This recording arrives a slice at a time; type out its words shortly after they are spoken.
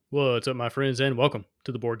What's up, my friends, and welcome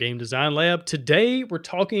to the Board Game Design Lab. Today, we're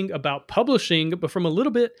talking about publishing, but from a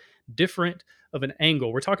little bit different of an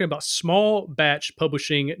angle. We're talking about small batch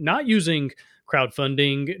publishing, not using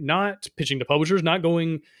crowdfunding, not pitching to publishers, not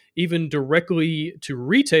going even directly to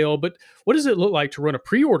retail, but what does it look like to run a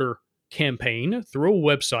pre-order campaign through a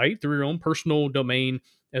website, through your own personal domain,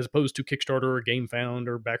 as opposed to Kickstarter or GameFound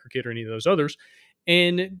or BackerKit or any of those others,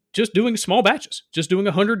 and just doing small batches, just doing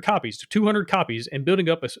 100 copies to 200 copies and building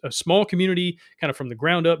up a small community kind of from the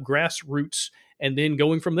ground up, grassroots, and then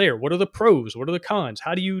going from there. What are the pros? What are the cons?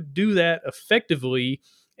 How do you do that effectively?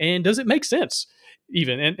 And does it make sense?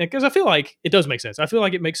 Even and because I feel like it does make sense. I feel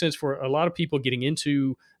like it makes sense for a lot of people getting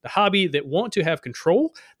into the hobby that want to have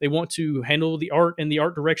control. They want to handle the art and the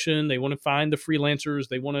art direction. They want to find the freelancers.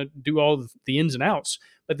 They want to do all the ins and outs.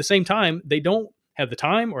 But at the same time, they don't have the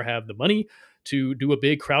time or have the money to do a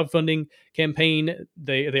big crowdfunding campaign.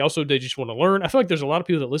 They just want to learn. I feel like there's a lot of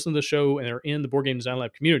people that listen to the show and are in the Board Game Design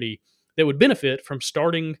Lab community that would benefit from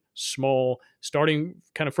starting small, starting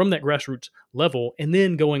kind of from that grassroots level, and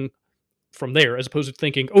then going from there, as opposed to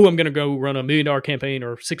thinking, oh, I'm going to go run $1 million campaign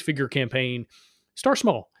or six-figure campaign. Start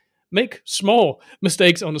small. Make small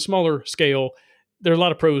mistakes on a smaller scale. There are a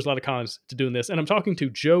lot of pros, a lot of cons to doing this. And I'm talking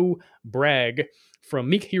to Joe Bragg from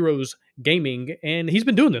Meek Heroes Gaming, and he's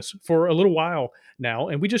been doing this for a little while now.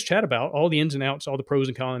 And we just chat about all the ins and outs, all the pros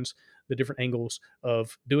and cons, the different angles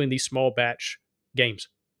of doing these small batch games.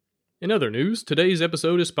 In other news, today's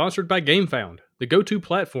episode is sponsored by GameFound, the go-to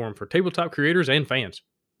platform for tabletop creators and fans.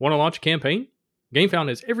 Want to launch a campaign? GameFound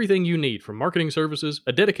has everything you need from marketing services,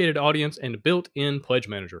 a dedicated audience, and a built-in pledge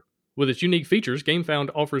manager. With its unique features,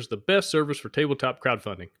 GameFound offers the best service for tabletop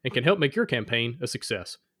crowdfunding and can help make your campaign a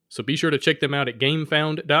success. So be sure to check them out at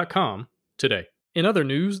gamefound.com today. In other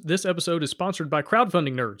news, this episode is sponsored by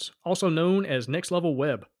Crowdfunding Nerds, also known as Next Level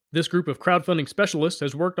Web. This group of crowdfunding specialists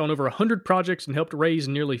has worked on over 100 projects and helped raise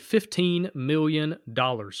nearly $15 million.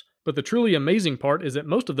 But the truly amazing part is that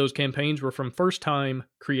most of those campaigns were from first-time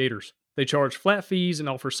creators. They charge flat fees and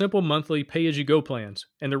offer simple monthly pay-as-you-go plans,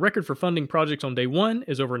 and the record for funding projects on day one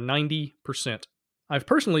is over 90%. I've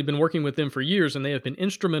personally been working with them for years, and they have been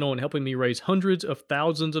instrumental in helping me raise hundreds of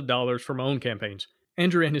thousands of dollars for my own campaigns.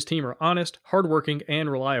 Andrew and his team are honest, hardworking, and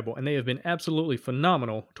reliable, and they have been absolutely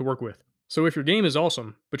phenomenal to work with. So if your game is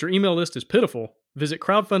awesome, but your email list is pitiful, visit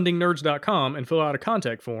crowdfundingnerds.com and fill out a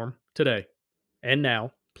contact form today. And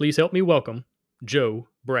now, please help me welcome Joe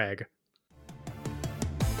Bragg.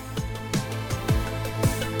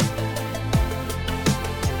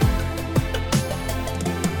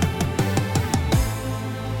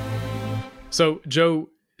 So, Joe,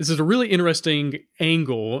 this is a really interesting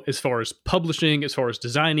angle as far as publishing, as far as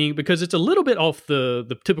designing, because it's a little bit off the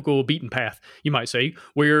typical beaten path, you might say,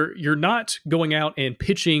 where you're not going out and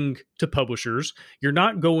pitching to publishers. You're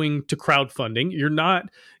not going to crowdfunding. You're not,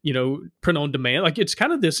 print on demand. Like, it's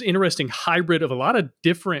kind of this interesting hybrid of a lot of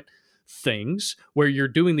different things where you're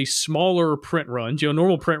doing these smaller print runs.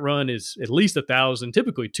 Normal print run is at least 1,000,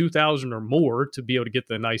 typically 2,000 or more to be able to get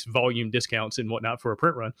the nice volume discounts and whatnot for a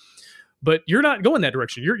print run. But you're not going that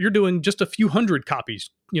direction. You're doing just a few hundred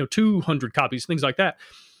copies, 200 copies, things like that.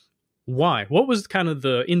 Why? What was kind of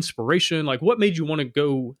the inspiration? Like, what made you want to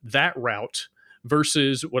go that route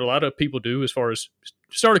versus what a lot of people do as far as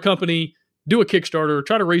start a company, do a Kickstarter,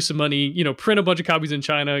 try to raise some money, print a bunch of copies in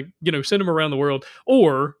China, send them around the world,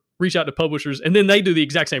 or reach out to publishers, and then they do the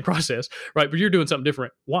exact same process, right? But you're doing something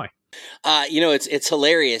different. Why? It's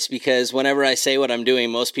hilarious because whenever I say what I'm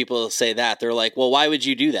doing, most people say that. They're like, well, why would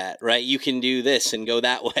you do that, right? You can do this and go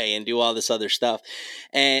that way and do all this other stuff.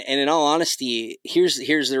 And in all honesty, here's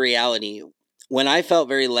the reality. When I felt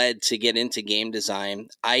very led to get into game design,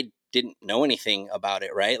 I didn't know anything about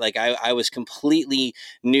it, right? Like I was completely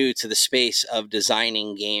new to the space of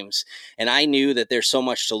designing games, and I knew that there's so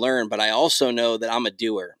much to learn, but I also know that I'm a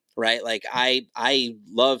doer. Right. Like I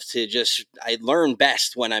love to I learn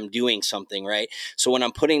best when I'm doing something. Right. So when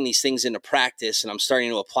I'm putting these things into practice and I'm starting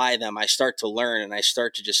to apply them, I start to learn and I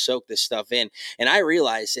start to just soak this stuff in. And I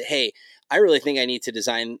realized that, hey, I really think I need to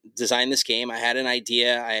design this game. I had an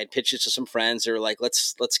idea. I had pitched it to some friends. They were like,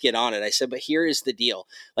 let's get on it. I said, but here is the deal.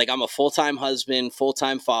 Like, I'm a full-time husband,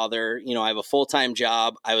 full-time father. I have a full-time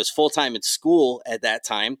job. I was full-time at school at that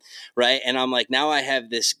time. Right. And I'm like, now I have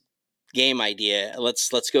this game idea. Let's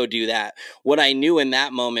go do that. What I knew in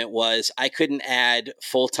that moment was I couldn't add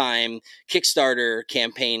full-time Kickstarter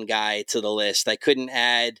campaign guy to the list. I couldn't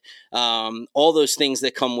add all those things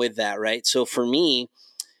that come with that, right? So for me,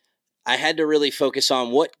 I had to really focus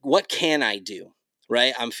on what can I do,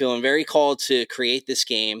 right? I'm feeling very called to create this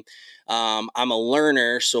game. I'm a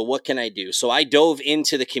learner. So what can I do? So I dove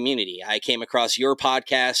into the community. I came across your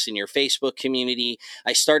podcast and your Facebook community.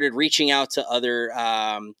 I started reaching out to other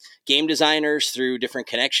game designers through different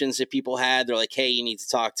connections that people had. They're like, hey, you need to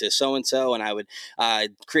talk to so-and-so. And I would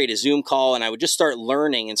create a Zoom call, and I would just start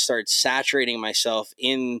learning and start saturating myself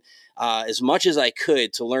in as much as I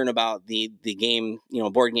could to learn about the game,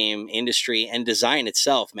 board game industry and design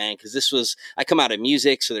itself, man. Because I come out of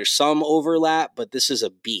music, so there's some overlap, but this is a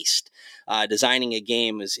beast. Designing a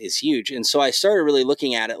game is huge. And so I started really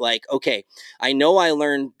looking at it like, okay, I know I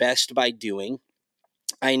learn best by doing.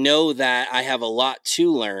 I know that I have a lot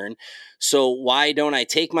to learn. So why don't I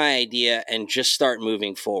take my idea and just start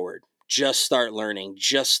moving forward? Just start learning,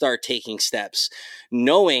 just start taking steps,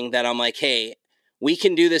 knowing that I'm like, hey, we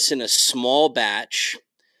can do this in a small batch,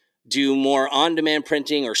 do more on-demand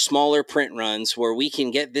printing or smaller print runs where we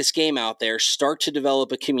can get this game out there, start to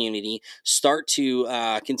develop a community, start to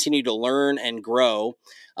continue to learn and grow,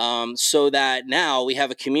 so that now we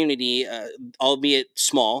have a community, albeit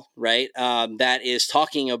small, right, that is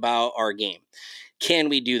talking about our game. Can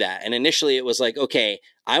we do that? And initially it was like, okay,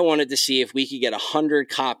 I wanted to see if we could get 100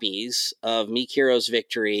 copies of Mikiro's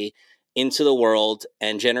Victory into the world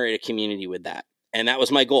and generate a community with that. And that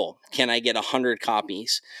was my goal. Can I get 100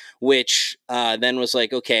 copies? Which then was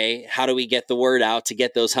like, okay, how do we get the word out to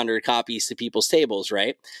get those 100 copies to people's tables,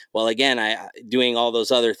 right? Well, again, doing all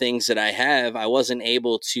those other things that I wasn't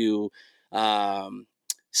able to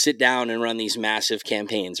sit down and run these massive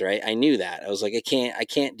campaigns, right? I knew that. I was like, I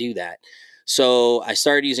can't do that. So I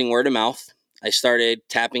started using word of mouth. I started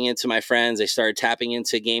tapping into my friends. I started tapping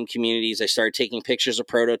into game communities. I started taking pictures of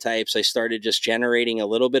prototypes. I started just generating a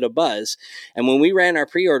little bit of buzz. And when we ran our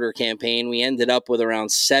pre-order campaign, we ended up with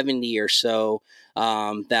around 70 or so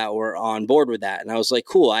that were on board with that. And I was like,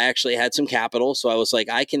 cool, I actually had some capital. So I was like,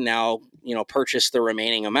 I can now, purchase the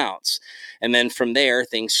remaining amounts. And then from there,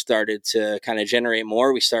 things started to kind of generate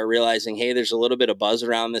more. We started realizing, hey, there's a little bit of buzz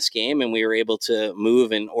around this game. And we were able to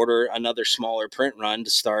move and order another smaller print run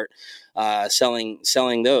to start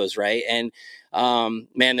selling those, right? And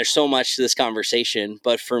man, there's so much to this conversation.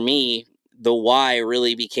 But for me, the why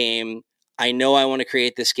really became, I know I want to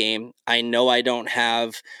create this game. I know I don't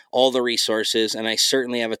have all the resources, and I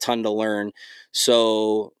certainly have a ton to learn.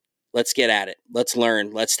 So let's get at it. Let's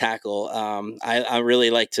learn. Let's tackle. I really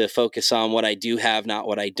like to focus on what I do have, not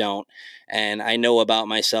what I don't. And I know about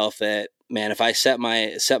myself that, man, if I set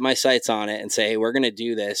my sights on it and say, hey, we're going to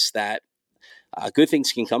do this, that good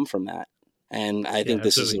things can come from that. And I think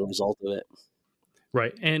this is the result of it.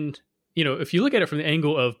 Right. And, if you look at it from the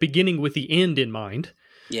angle of beginning with the end in mind,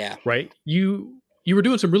 yeah. Right. You were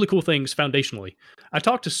doing some really cool things foundationally. I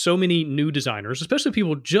talked to so many new designers, especially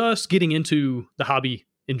people just getting into the hobby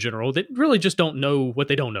in general, that really just don't know what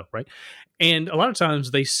they don't know. Right. And a lot of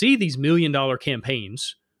times they see these $1 million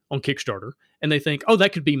campaigns on Kickstarter and they think, oh,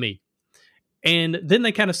 that could be me. And then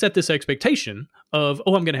they kind of set this expectation of,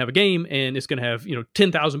 oh, I'm going to have a game and it's going to have,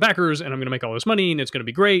 10,000 backers and I'm going to make all this money and it's going to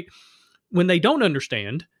be great. When they don't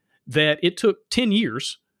understand that it took 10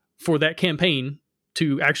 years for that campaign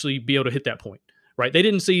to actually be able to hit that point, right? They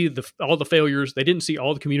didn't see all the failures. They didn't see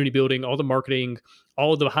all the community building, all the marketing,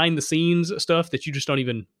 all the behind the scenes stuff that you just don't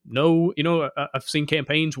even know. I've seen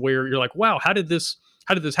campaigns where you're like, wow, how did this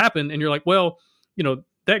happen? And you're like, well,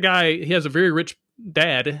 that guy, he has a very rich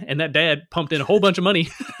dad, and that dad pumped in a whole bunch of money.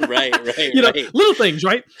 right. Little things,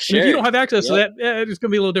 right? Sure. And if you don't have access to that, it's going to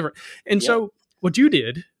be a little different. And so what you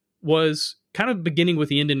did was kind of beginning with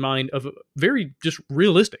the end in mind of a very just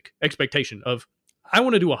realistic expectation of, I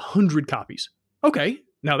want to do 100 copies. Okay,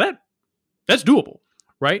 now that's doable,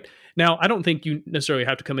 right? Now, I don't think you necessarily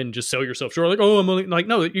have to come in and just sell yourself short. Like, oh, I'm only, like,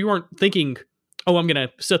 no, you weren't thinking, oh, I'm going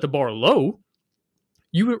to set the bar low.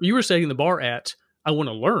 You were setting the bar at, I want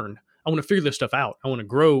to learn. I want to figure this stuff out. I want to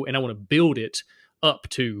grow, and I want to build it up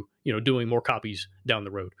to, doing more copies down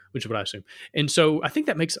the road, which is what I assume. And so I think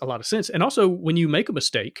that makes a lot of sense. And also, when you make a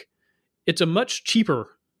mistake, it's a much cheaper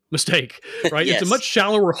mistake, right? Yes. It's a much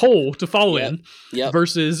shallower hole to fall in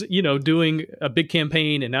versus, doing a big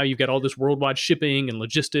campaign. And now you've got all this worldwide shipping and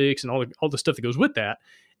logistics and all the stuff that goes with that.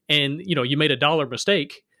 And, you made $1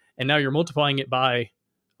 mistake, and now you're multiplying it by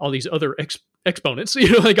all these other exponents,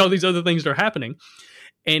 like all these other things that are happening.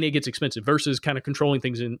 And it gets expensive versus kind of controlling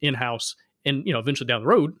things in-house. And, eventually down the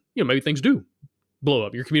road, maybe things do blow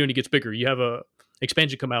up. Your community gets bigger. You have a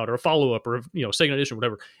expansion come out or a follow-up or, second edition or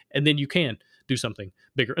whatever. And then you can do something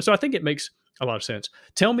bigger. And so I think it makes a lot of sense.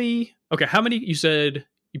 Tell me, okay, how many, you said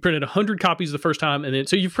you printed 100 copies the first time. And then,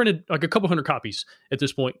 so you've printed like a couple hundred copies at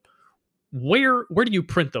this point. Where do you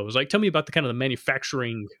print those? Like, tell me about the kind of the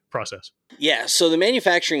manufacturing process. Yeah, so the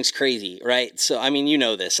manufacturing's crazy, right? So I mean, you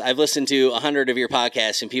know this. I've listened to 100 of your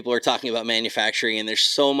podcasts, and people are talking about manufacturing, and there's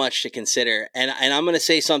so much to consider. And I'm going to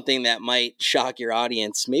say something that might shock your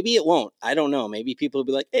audience. Maybe it won't. I don't know. Maybe people will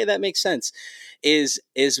be like, "Hey, that makes sense." Is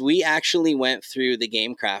we actually went through the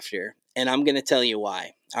Game Crafter, and I'm going to tell you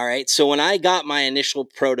why. All right. So when I got my initial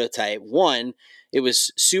prototype, one, it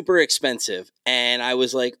was super expensive, and I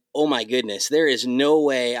was like, "Oh my goodness, there is no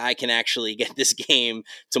way I can actually get this game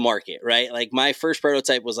to market," right? Like my first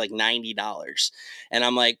prototype was like $90. And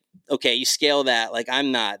I'm like, okay, you scale that. Like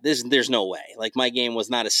I'm not, there's no way. Like my game was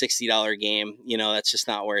not a $60 game. You know, that's just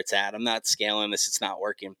not where it's at. I'm not scaling this. It's not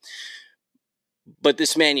working. But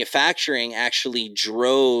this manufacturing actually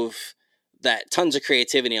drove that tons of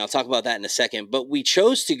creativity. I'll talk about that in a second. But we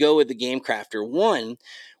chose to go with the Game Crafter. One,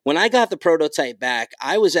 when I got the prototype back,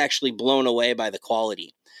 I was actually blown away by the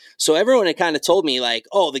quality. So everyone had kind of told me like,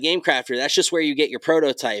 oh, the Game Crafter, that's just where you get your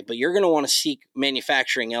prototype, but you're going to want to seek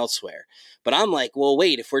manufacturing elsewhere. But I'm like, well,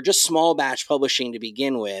 wait, if we're just small batch publishing to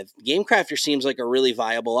begin with, Game Crafter seems like a really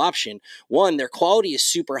viable option. One, their quality is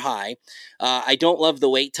super high. I don't love the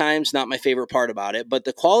wait times, not my favorite part about it, but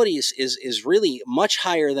the quality is really much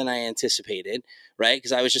higher than I anticipated, right?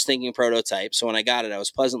 Because I was just thinking prototype. So when I got it, I was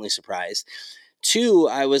pleasantly surprised. Two,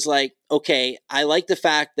 I was like, okay, I like the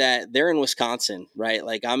fact that they're in Wisconsin, right?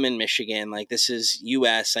 Like I'm in Michigan, like this is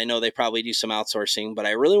US. I know they probably do some outsourcing, but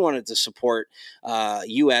I really wanted to support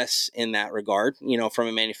US in that regard, you know, from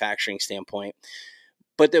a manufacturing standpoint.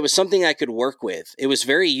 But there was something I could work with. It was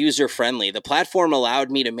very user friendly. The platform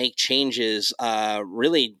allowed me to make changes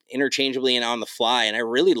really interchangeably and on the fly. And I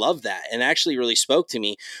really loved that. And actually really spoke to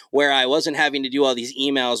me where I wasn't having to do all these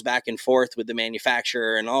emails back and forth with the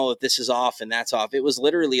manufacturer and, oh, this is off and that's off. It was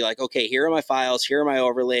literally like, okay, here are my files. Here are my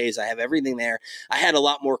overlays. I have everything there. I had a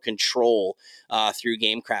lot more control through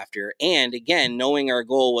Game Crafter. And again, knowing our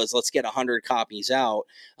goal was let's get 100 copies out,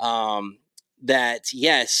 that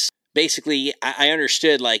yes, basically I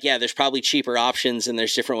understood like, yeah, there's probably cheaper options and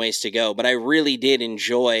there's different ways to go, but I really did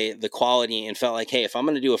enjoy the quality and felt like, hey, if I'm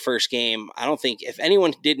going to do a first game, I don't think if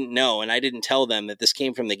anyone didn't know, and I didn't tell them that this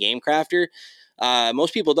came from the Game Crafter,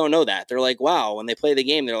 most people don't know that. They're like, wow, when they play the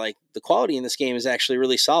game, they're like, the quality in this game is actually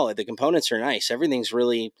really solid. The components are nice. Everything's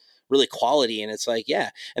really, really quality. And it's like,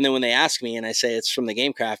 yeah. And then when they ask me and I say it's from the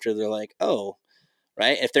Game Crafter, they're like, oh,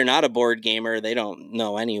 right. If they're not a board gamer, they don't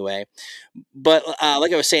know anyway. But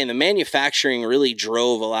like I was saying, the manufacturing really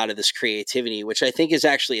drove a lot of this creativity, which I think is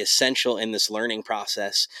actually essential in this learning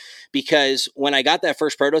process. Because when I got that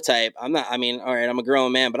first prototype, all right, I'm a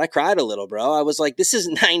grown man, but I cried a little, bro. I was like, this is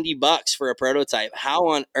 $90 for a prototype. How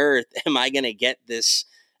on earth am I going to get this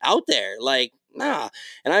out there? Like, nah.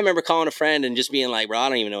 And I remember calling a friend and just being like, bro, I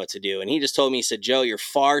don't even know what to do. And he just told me, he said, Joe, you're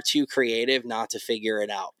far too creative not to figure it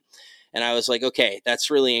out. And I was like, okay,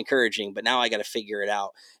 that's really encouraging, but now I got to figure it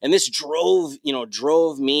out. And this drove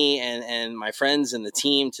me and my friends and the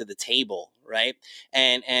team to the table, right?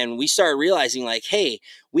 And we started realizing like, hey,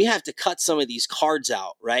 we have to cut some of these cards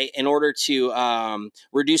out, right, in order to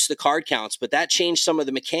reduce the card counts. But that changed some of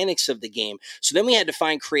the mechanics of the game. So then we had to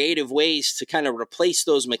find creative ways to kind of replace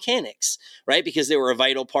those mechanics, right, because they were a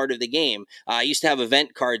vital part of the game. I used to have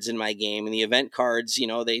event cards in my game, and the event cards,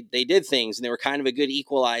 they did things, and they were kind of a good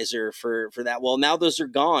equalizer for that. Well, now those are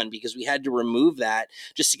gone because we had to remove that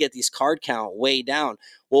just to get these card count way down.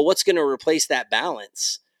 Well, what's going to replace that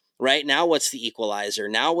balance? Right now, what's the equalizer?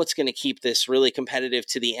 Now, what's going to keep this really competitive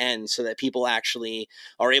to the end so that people actually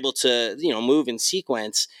are able to, move in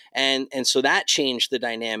sequence? And so that changed the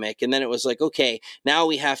dynamic. And then it was like, okay, now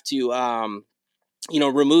we have to,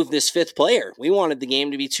 remove this fifth player. We wanted the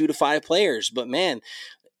game to be 2 to 5 players, but man,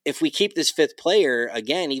 if we keep this fifth player,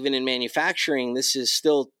 again, even in manufacturing, this is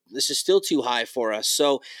still too high for us.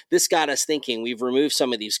 So this got us thinking. We've removed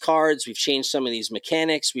some of these cards. We've changed some of these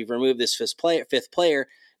mechanics. We've removed this fifth player.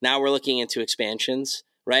 Now we're looking into expansions,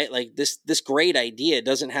 right? Like this great idea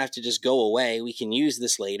doesn't have to just go away. We can use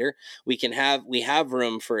this later. We have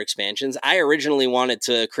room for expansions. I originally wanted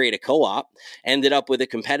to create a co-op, ended up with a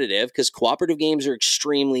competitive because cooperative games are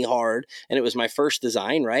extremely hard. And it was my first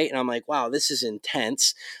design, right? And I'm like, wow, this is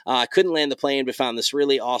intense. I couldn't land the plane, but found this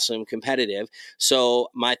really awesome competitive. So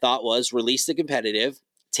my thought was release the competitive,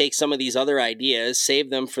 take some of these other ideas, save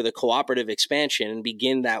them for the cooperative expansion, and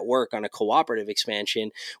begin that work on a cooperative expansion,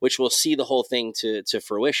 which will see the whole thing to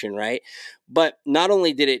fruition, right? But not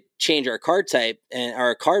only did it change our card type and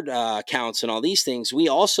our card counts and all these things, we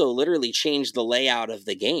also literally changed the layout of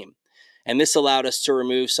the game. And this allowed us to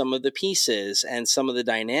remove some of the pieces and some of the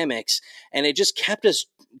dynamics. And it just kept us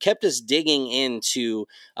digging into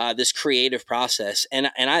this creative process. And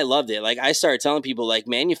I loved it. Like, I started telling people, like,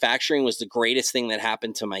 manufacturing was the greatest thing that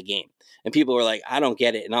happened to my game. And people were like, I don't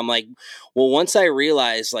get it. And I'm like, well, once I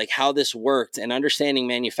realized like how this worked and understanding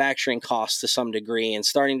manufacturing costs to some degree and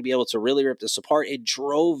starting to be able to really rip this apart, it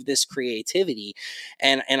drove this creativity.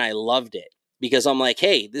 And I loved it, because I'm like,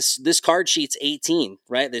 hey, this card sheet's 18,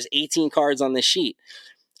 right? There's 18 cards on this sheet.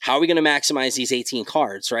 How are we going to maximize these 18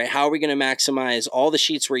 cards, right? How are we going to maximize all the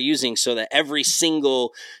sheets we're using so that every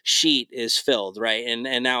single sheet is filled, right?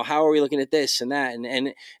 And now how are we looking at this and that?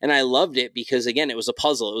 And I loved it because, again, it was a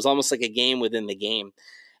puzzle. It was almost like a game within the game.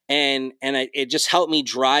 It just helped me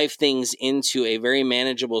drive things into a very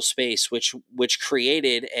manageable space, which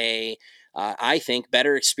created I think,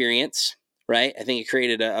 better experience, right? I think it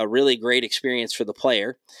created a really great experience for the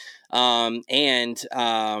player, and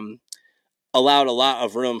allowed a lot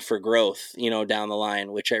of room for growth, down the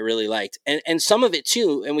line, which I really liked. And some of it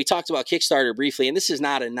too, and we talked about Kickstarter briefly, and this is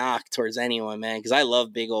not a knock towards anyone, man, because I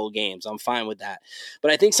love big old games. I'm fine with that.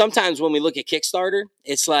 But I think sometimes when we look at Kickstarter,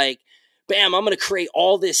 it's like, bam, I'm going to create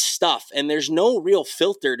all this stuff, and there's no real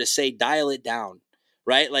filter to say dial it down.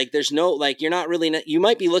 Right? Like, there's no, like, you're not really, you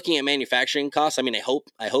might be looking at manufacturing costs. I mean,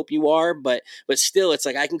 I hope you are, but still, it's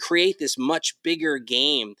like, I can create this much bigger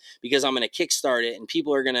game because I'm going to kickstart it, and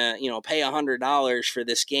people are going to, pay $100 for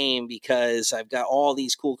this game because I've got all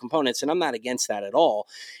these cool components. And I'm not against that at all.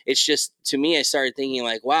 It's just, to me, I started thinking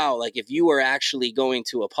like, wow, like, if you were actually going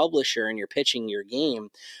to a publisher and you're pitching your game,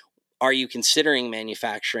 are you considering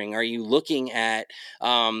manufacturing? Are you looking at,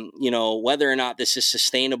 whether or not this is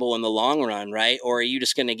sustainable in the long run, right? Or are you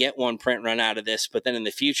just going to get one print run out of this, but then in the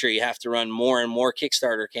future you have to run more and more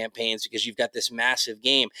Kickstarter campaigns because you've got this massive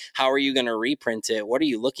game? How are you going to reprint it? What are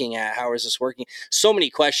you looking at? How is this working? So many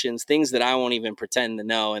questions, things that I won't even pretend to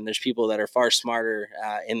know. And there's people that are far smarter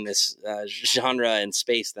in this genre and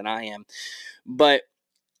space than I am. But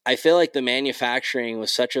I feel like the manufacturing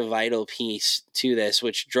was such a vital piece to this,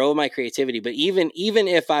 which drove my creativity. But even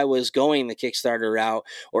if I was going the Kickstarter route,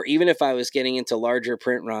 or even if I was getting into larger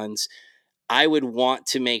print runs, I would want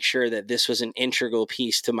to make sure that this was an integral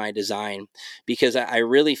piece to my design, because I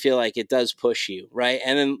really feel like it does push you, right?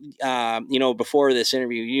 And then, before this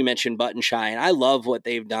interview, you mentioned Button Shy, and I love what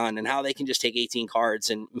they've done and how they can just take 18 cards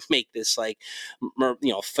and make this like,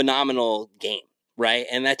 phenomenal game. Right.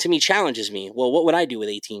 And that to me challenges me. Well, what would I do with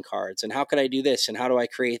 18 cards, and how could I do this, and how do I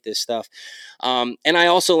create this stuff? And I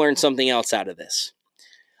also learned something else out of this.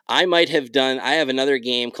 I have another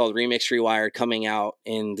game called Remix Rewired coming out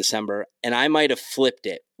in December, and I might have flipped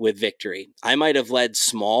it with Victory. I might have led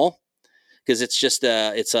small, because it's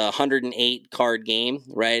a 108 card game,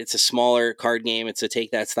 right? It's a smaller card game. It's a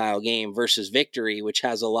take that style game versus Victory, which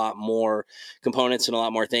has a lot more components and a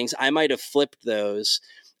lot more things. I might have flipped those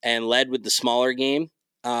and led with the smaller game,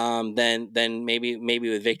 than maybe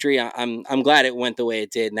with Victory. I'm glad it went the way it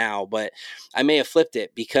did now, but I may have flipped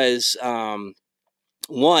it because,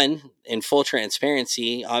 one, in full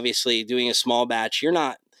transparency, obviously doing a small batch, you're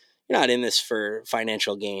not in this for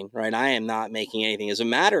financial gain, right? I am not making anything. As a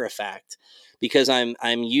matter of fact, because I'm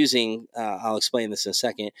using, I'll explain this in a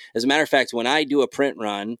second. As a matter of fact, when I do a print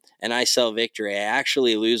run and I sell Victory, I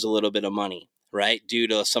actually lose a little bit of money, right? Due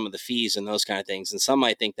to some of the fees and those kind of things. And some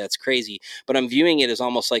might think that's crazy, but I'm viewing it as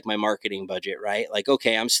almost like my marketing budget, right? Like,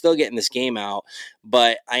 okay, I'm still getting this game out,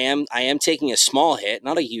 but I am taking a small hit,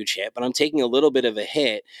 not a huge hit, but I'm taking a little bit of a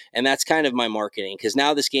hit. And that's kind of my marketing, because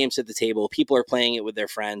now this game's at the table. People are playing it with their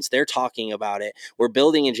friends. They're talking about it. We're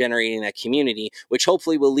building and generating that community, which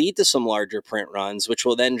hopefully will lead to some larger print runs, which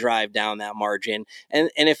will then drive down that margin. And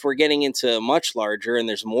if we're getting into much larger and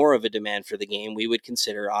there's more of a demand for the game, we would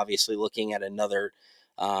consider obviously looking at another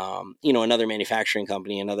manufacturing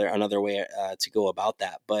company, another way to go about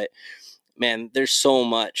that. But man, there's so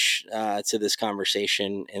much to this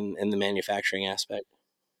conversation in the manufacturing aspect.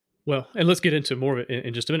 Well, and let's get into more of it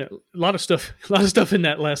in just a minute. A lot of stuff in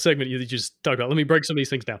that last segment you just talked about. Let me break some of these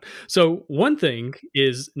things down. So one thing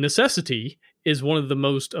is necessity is one of the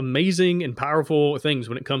most amazing and powerful things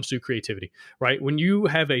when it comes to creativity, right? When you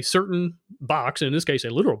have a certain box, in this case,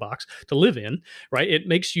 a literal box to live in, right? It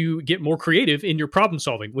makes you get more creative in your problem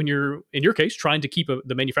solving when you're, in your case, trying to keep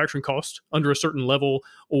the manufacturing cost under a certain level,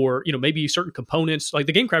 or, maybe certain components. Like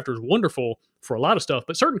the Game Crafter is wonderful for a lot of stuff,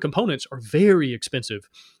 but certain components are very expensive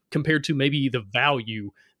compared to maybe the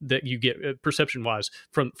value that you get perception wise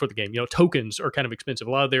for the game. Tokens are kind of expensive.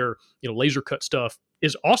 A lot of their, laser cut stuff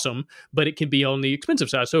is awesome, but it can be on the expensive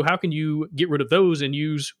side. So how can you get rid of those and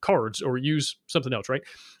use cards or use something else, right?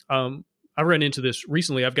 I ran into this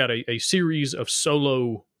recently. I've got a series of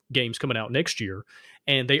solo games coming out next year,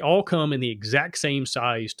 and they all come in the exact same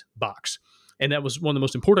sized box. And that was one of the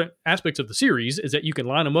most important aspects of the series, is that you can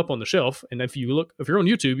line them up on the shelf. And if you're on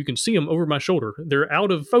YouTube, you can see them over my shoulder. They're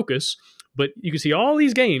out of focus, but you can see all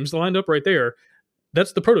these games lined up right there.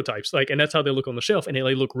 That's the prototypes, and that's how they look on the shelf, and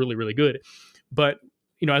they look really, really good. But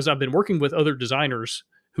as I've been working with other designers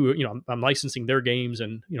who, I'm licensing their games,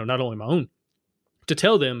 and not only my own, to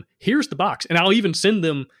tell them, here's the box, and I'll even send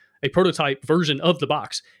them a prototype version of the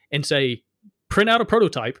box and say, print out a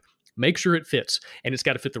prototype, make sure it fits, and it's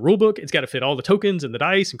got to fit the rule book, it's got to fit all the tokens and the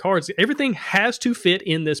dice and cards. Everything has to fit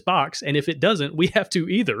in this box, and if it doesn't, we have to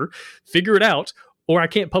either figure it out or I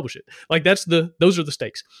can't publish it. Those are the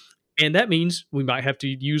stakes. And that means we might have to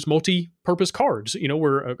use multi-purpose cards,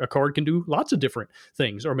 where a card can do lots of different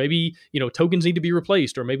things. Or maybe, tokens need to be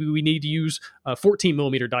replaced. Or maybe we need to use 14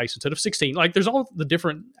 millimeter dice instead of 16. There's all the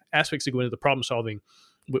different aspects that go into the problem solving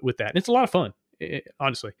with that. And it's a lot of fun,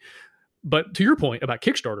 honestly. But to your point about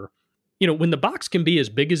Kickstarter, when the box can be as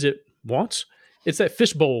big as it wants, it's that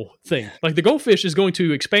fishbowl thing. The goldfish is going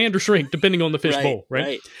to expand or shrink depending on the fishbowl,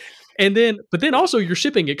 right? But then also your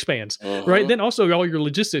shipping expands, right? Then also all your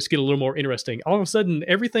logistics get a little more interesting. All of a sudden,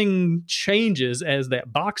 everything changes as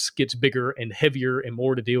that box gets bigger and heavier and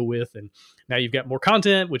more to deal with. And now you've got more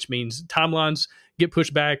content, which means timelines get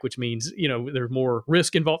pushed back, which means, there's more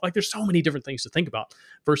risk involved. There's so many different things to think about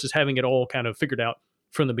versus having it all kind of figured out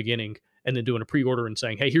from the beginning and then doing a pre-order and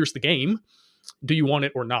saying, hey, here's the game. Do you want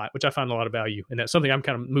it or not? Which I find a lot of value. And that's something I'm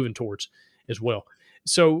kind of moving towards as well.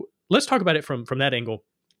 So let's talk about it from that angle.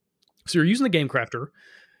 So you're using the Game Crafter,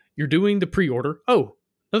 you're doing the pre-order. Oh,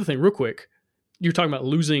 another thing real quick. You're talking about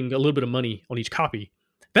losing a little bit of money on each copy.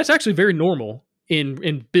 That's actually very normal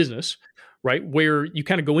in business, right? Where you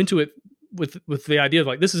kind of go into it with the idea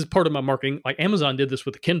of this is part of my marketing. Amazon did this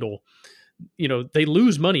with the Kindle. They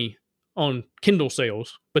lose money on Kindle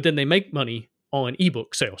sales, but then they make money on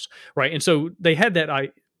ebook sales, right? And so they had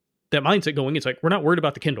that mindset going. It's we're not worried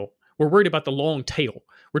about the Kindle. We're worried about the long tail.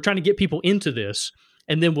 We're trying to get people into this,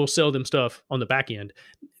 and then we'll sell them stuff on the back end.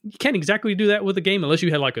 You can't exactly do that with a game unless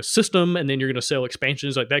you had a system, and then you're going to sell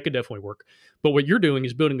expansions. That could definitely work. But what you're doing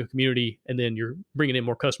is building a community, and then you're bringing in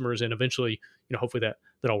more customers, and eventually, hopefully that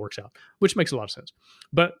all works out, which makes a lot of sense.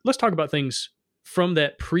 But let's talk about things from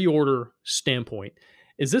that pre-order standpoint.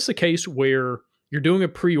 Is this a case where you're doing a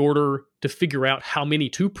pre-order to figure out how many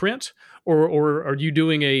to print, or are you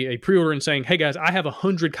doing a pre-order and saying, hey guys, I have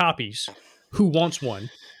 100 copies, who wants one?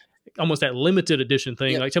 Almost that limited edition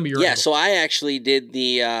thing. Tell me your angle. So I actually did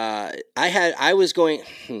the I was going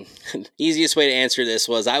easiest way to answer this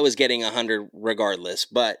was I was getting 100 regardless,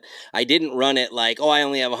 but I didn't run it I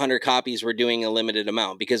only have 100 copies, we're doing a limited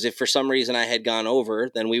amount, because if for some reason I had gone over,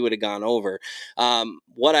 then we would have gone over.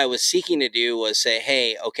 What I was seeking to do was say,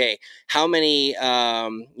 hey, okay, how many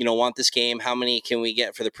want this game, how many can we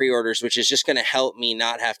get for the pre-orders, which is just going to help me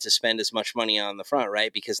not have to spend as much money on the front,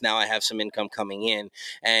 right? Because now I have some income coming in.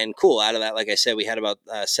 And cool, out of that, like I said, we had about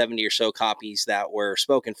 70 or so copies that were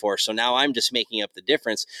spoken for. So now I'm just making up the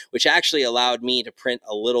difference, which actually allowed me to print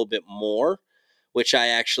a little bit more, which I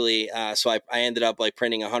actually, so I ended up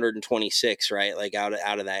printing 126, right?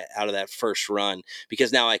 Out of that first run,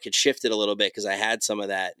 because now I could shift it a little bit because I had some of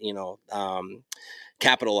that,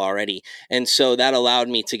 capital already. And so that allowed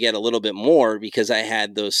me to get a little bit more because I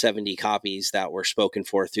had those 70 copies that were spoken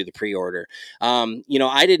for through the pre-order.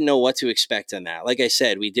 I didn't know what to expect on that. Like I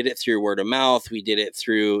said, we did it through word of mouth. We did it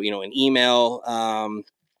through, an email,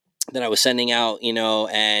 that I was sending out,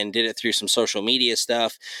 and did it through some social media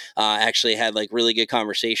stuff. Actually had really good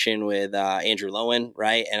conversation with Andrew Lowen,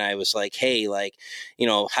 right? And I was like, hey,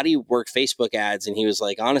 how do you work Facebook ads? And he was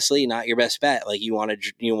like, honestly, not your best bet. You want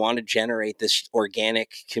to generate this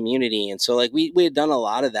organic community. And so we had done a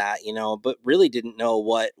lot of that, but really didn't know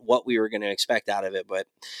what we were going to expect out of it. But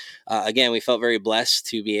again, we felt very blessed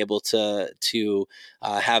to be able to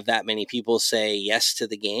have that many people say yes to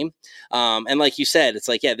the game. And like you said, it's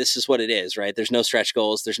this is what it is, right? There's no stretch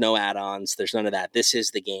goals, there's no add-ons, there's none of that. This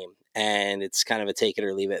is the game, and it's kind of a take it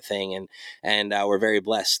or leave it thing. And we're very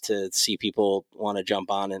blessed to see people want to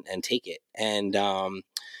jump on and take it. And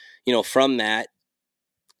from that,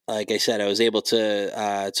 like I said, I was able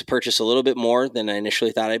to purchase a little bit more than I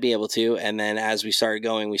initially thought I'd be able to. And then as we started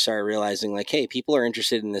going, we started realizing hey, people are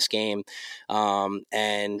interested in this game.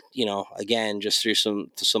 And, again, just through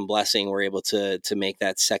some blessing, we're able to make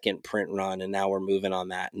that second print run, and now we're moving on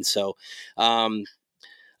that. And so,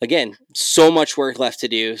 again, so much work left to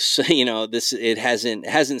do. So, it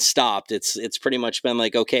hasn't stopped. It's pretty much been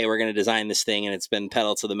like, okay, we're going to design this thing, and it's been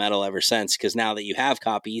pedal to the metal ever since. Because now that you have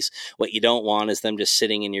copies, what you don't want is them just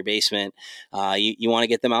sitting in your basement. You want to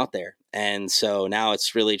get them out there. And so now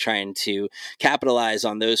it's really trying to capitalize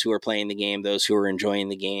on those who are playing the game, those who are enjoying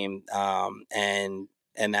the game, and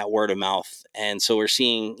that word of mouth. And so we're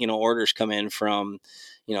seeing, orders come in from,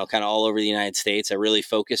 kind of all over the United States. I really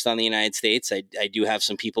focused on the United States. I do have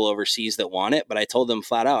some people overseas that want it, but I told them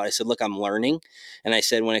flat out, I said, look, I'm learning. And I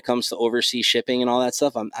said, when it comes to overseas shipping and all that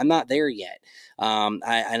stuff, I'm not there yet.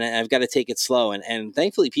 I've got to take it slow. And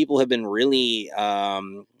thankfully people have been really,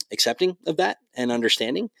 accepting of that and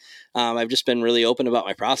understanding. I've just been really open about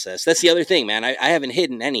my process. That's the other thing, man. I haven't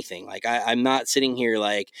hidden anything. Like I'm not sitting here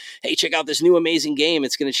like, hey, check out this new amazing game.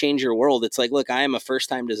 It's going to change your world. It's like, look, I am a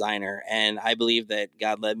first-time designer, and I believe that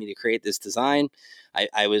God led me to create this design.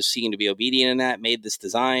 I was seeking to be obedient in that, made this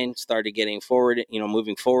design, started getting forward,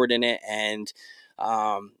 moving forward in it. And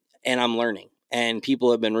I'm learning. And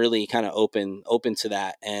people have been really kind of open to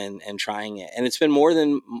that and trying it. And it's been more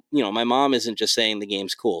than, my mom isn't just saying the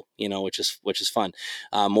game's cool, which is fun.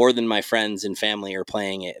 More than my friends and family are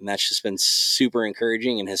playing it. And that's just been super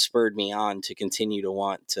encouraging and has spurred me on to continue to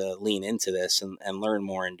want to lean into this and learn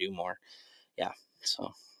more and do more. Yeah.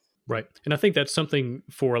 So. Right. And I think that's something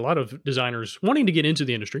for a lot of designers wanting to get into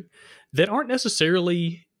the industry that aren't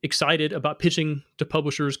necessarily excited about pitching to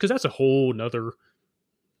publishers, because that's a whole nother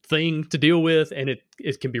thing to deal with, and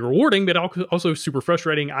it can be rewarding but also super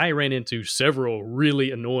frustrating. I ran into several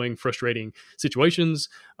really annoying, frustrating situations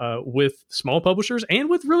with small publishers and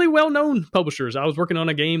with really well-known publishers. I was working on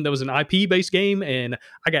a game that was an IP-based game, and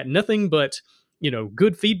I got nothing but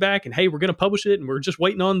good feedback, and hey, we're going to publish it, and we're just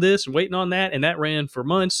waiting on this and waiting on that, and that ran for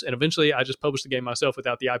months. And eventually I just published the game myself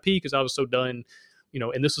without the IP because I was so done.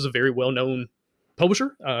 And this was a very well-known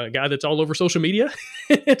publisher, a guy that's all over social media.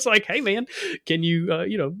 It's like, hey man, can you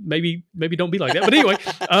maybe don't be like that. But anyway,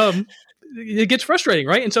 it gets frustrating,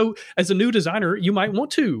 right? And so as a new designer, you might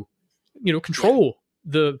want to control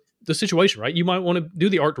the situation, right? You might want to do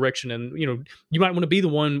the art direction, and you might want to be the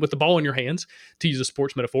one with the ball in your hands, to use a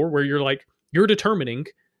sports metaphor, where you're determining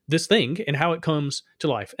this thing and how it comes to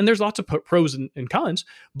life. And there's lots of pros and cons,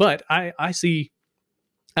 but I see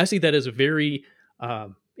that as a very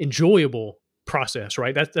enjoyable process,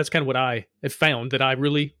 right? That's kind of what I have found, that I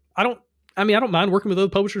don't mind working with other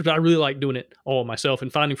publishers, but I really like doing it all myself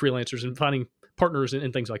and finding freelancers and finding partners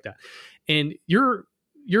and things like that. And your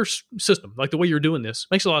system, like the way you're doing this,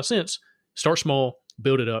 makes a lot of sense. Start small,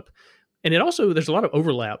 build it up. And it also, there's a lot of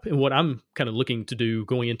overlap in what I'm kind of looking to do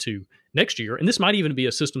going into next year. And this might even be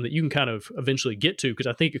a system that you can kind of eventually get to, because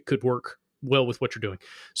I think it could work well with what you're doing.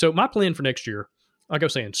 So my plan for next year, like I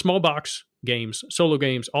was saying, small box games, solo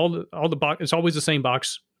games, all the box, it's always the same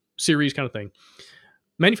box series kind of thing.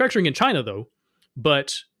 Manufacturing in China though,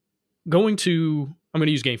 but I'm going to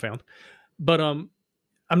use GameFound, but I'm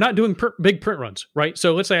not doing big print runs, right?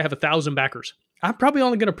 So let's say I have 1,000 backers. I'm probably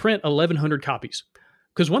only going to print 1,100 copies,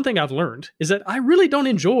 because one thing I've learned is that I really don't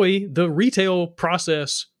enjoy the retail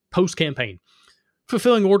process post campaign,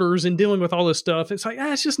 fulfilling orders and dealing with all this stuff. It's like,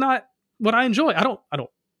 it's just not what I enjoy.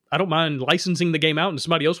 I don't mind licensing the game out, and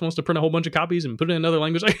somebody else wants to print a whole bunch of copies and put it in another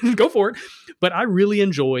language, I can go for it. But I really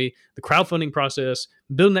enjoy the crowdfunding process,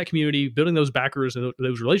 building that community, building those backers and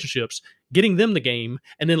those relationships, getting them the game,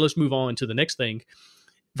 and then let's move on to the next thing,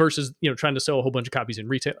 versus, trying to sell a whole bunch of copies in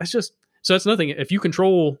retail. So that's another thing. If you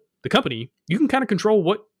control the company, you can kind of control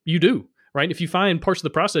what you do, right? If you find parts of the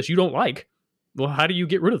process you don't like, well, how do you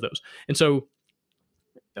get rid of those? And so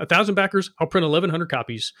 1,000 backers, I'll print 1,100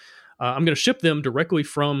 copies. I'm going to ship them directly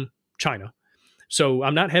from China. So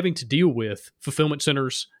I'm not having to deal with fulfillment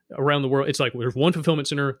centers around the world. It's like there's one fulfillment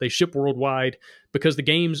center, they ship worldwide. Because the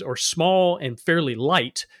games are small and fairly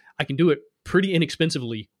light, I can do it pretty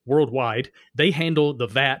inexpensively worldwide. They handle the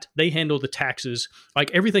VAT, they handle the taxes. Like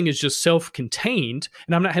everything is just self-contained,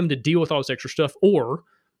 and I'm not having to deal with all this extra stuff or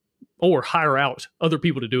hire out other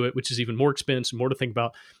people to do it, which is even more expense and more to think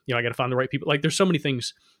about. I got to find the right people. Like there's so many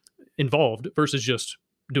things involved versus just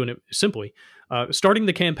doing it simply. Starting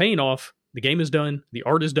the campaign off, the game is done, the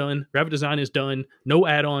art is done, graphic design is done, no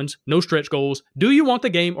add-ons, no stretch goals. Do you want the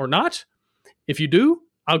game or not? If you do,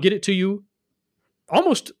 I'll get it to you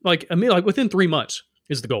almost like within 3 months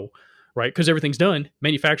is the goal, right? Because everything's done,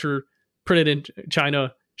 manufacture, print it in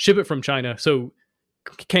China, ship it from China. So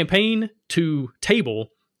campaign to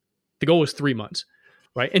table, the goal is 3 months,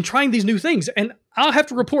 right? And trying these new things. And I'll have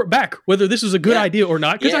to report back whether this is a good idea or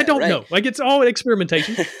not, because I don't know. Like it's all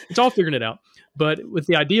experimentation. It's all figuring it out. But with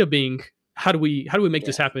the idea being, how do we make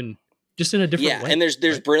this happen just in a different Yeah, way, and there's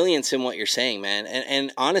right? brilliance in what you're saying, man.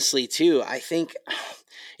 And honestly, too, I think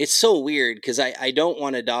it's so weird because I don't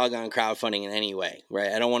want to dog on crowdfunding in any way,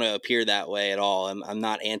 right? I don't want to appear that way at all. I'm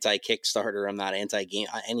not anti Kickstarter. I'm not anti game,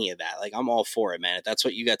 any of that. Like, I'm all for it, man. If that's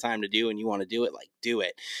what you got time to do and you want to do it, like, do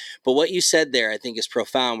it. But what you said there, I think, is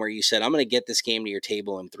profound. Where you said, "I'm going to get this game to your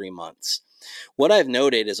table in 3 months." What I've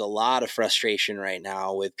noted is a lot of frustration right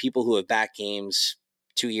now with people who have backed games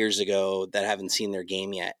 2 years ago that haven't seen their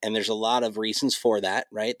game yet. And there's a lot of reasons for that,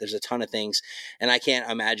 right? There's a ton of things. And I can't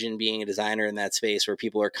imagine being a designer in that space where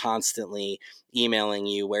people are constantly emailing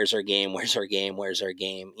you, "Where's our game? Where's our game? Where's our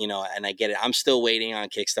game?" You know, and I get it. I'm still waiting on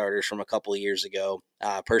Kickstarters from a couple of years ago,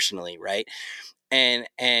 personally, right? And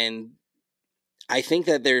I think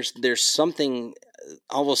that there's something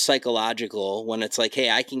almost psychological when it's like,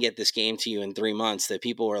 "Hey, I can get this game to you in 3 months," that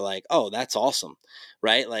people are like, "Oh, that's awesome,"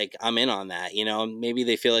 right? Like, I'm in on that. You know, maybe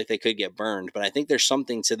they feel like they could get burned, but I think there's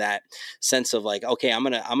something to that sense of like, "Okay, I'm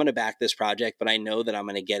gonna back this project, but I know that I'm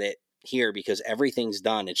gonna get it here because everything's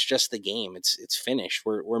done. It's just the game. It's finished.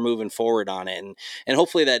 We're moving forward on it, and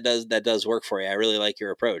hopefully that does work for you." I really like your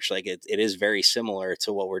approach. Like, it is very similar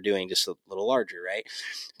to what we're doing, just a little larger, right?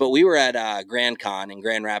 But we were at Grand Con in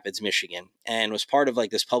Grand Rapids, Michigan, and was part of like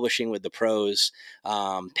this Publishing with the Pros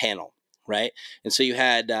panel. Right. And so you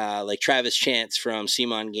had like Travis Chance from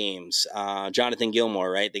Simon Games, Jonathan Gilmore,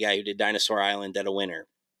 right? The guy who did Dinosaur Island, Dead of Winter,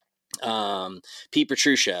 Pete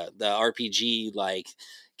Petruccia, the RPG like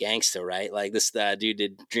gangsta, right? Like this dude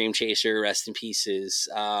did Dream Chaser, Rest in Pieces.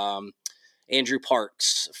 Andrew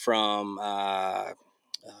Parks from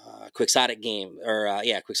Quixotic Game, or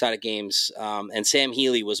Quixotic Games, and Sam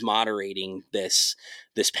Healy was moderating this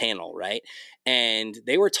panel, right? And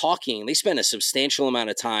they were talking. They spent a substantial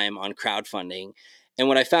amount of time on crowdfunding, and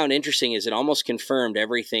what I found interesting is it almost confirmed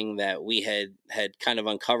everything that we had kind of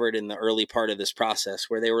uncovered in the early part of this process,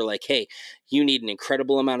 where they were like, "Hey, you need an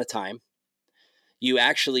incredible amount of time. You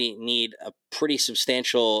actually need a pretty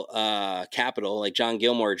substantial capital." Like John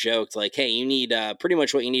Gilmore joked, like, "Hey, you need pretty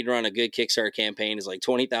much what you need to run a good Kickstarter campaign is like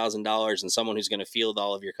 $20,000 and someone who's going to field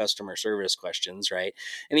all of your customer service questions," right?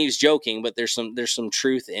 And he was joking, but there's some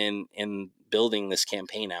truth in building this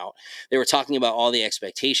campaign out. They were talking about all the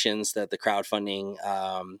expectations that the crowdfunding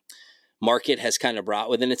market has kind of brought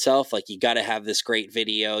within itself. Like, you got to have this great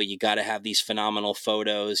video, you got to have these phenomenal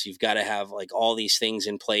photos, you've got to have like all these things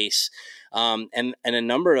in place, and a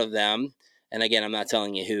number of them, and again, I'm not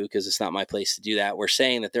telling you who because it's not my place to do that, we're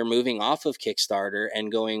saying that they're moving off of Kickstarter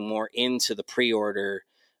and going more into the pre-order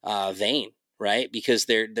vein, right? Because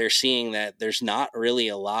they're seeing that there's not really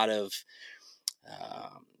a lot of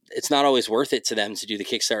it's not always worth it to them to do the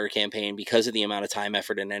Kickstarter campaign because of the amount of time,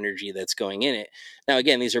 effort, and energy that's going in it. Now,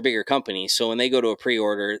 again, these are bigger companies, so when they go to a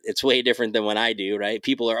pre-order, it's way different than when I do, right?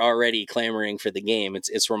 People are already clamoring for the game.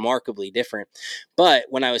 It's remarkably different. But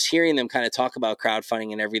when I was hearing them kind of talk about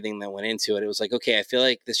crowdfunding and everything that went into it, it was like, okay, I feel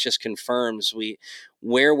like this just confirms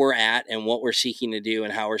where we're at and what we're seeking to do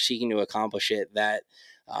and how we're seeking to accomplish it, that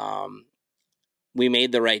we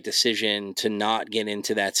made the right decision to not get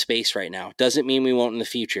into that space right now. Doesn't mean we won't in the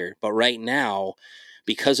future, but right now,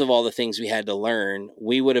 because of all the things we had to learn,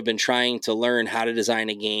 we would have been trying to learn how to design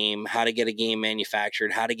a game, how to get a game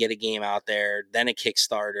manufactured, how to get a game out there, then a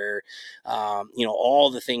Kickstarter,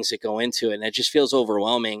 all the things that go into it. And it just feels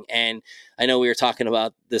overwhelming. And I know we were talking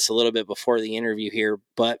about this a little bit before the interview here,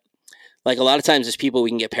 but like a lot of times as people,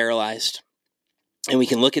 we can get paralyzed. And we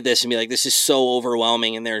can look at this and be like, this is so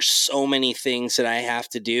overwhelming, and there's so many things that I have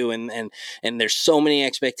to do, and there's so many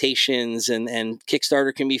expectations, and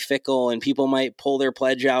Kickstarter can be fickle, and people might pull their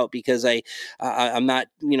pledge out because I'm not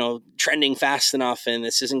trending fast enough, and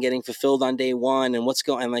this isn't getting fulfilled on day one, and what's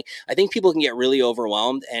going on. Like, I think people can get really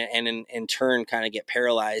overwhelmed and in turn kind of get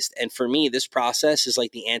paralyzed. And for me, this process is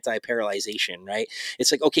like the anti-paralyzation, right?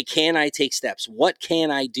 It's like, okay, can I take steps? What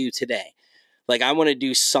can I do today? Like, I want to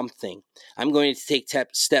do something. I'm going to take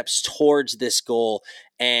steps towards this goal.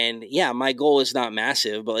 And yeah, my goal is not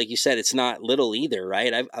massive, but like you said, it's not little either,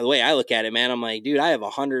 right? The way I look at it, man, I'm like, dude, I have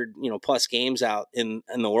 100, plus games out in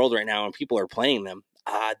the world right now, and people are playing them.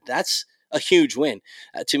 That's a huge win.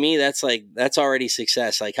 To me, that's already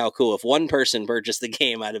success. Like, how cool. If one person purchased the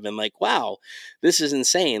game, I'd have been like, wow, this is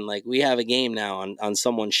insane. Like, we have a game now on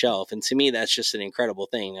someone's shelf. And to me, that's just an incredible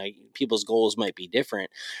thing. Like, people's goals might be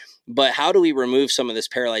different, but how do we remove some of this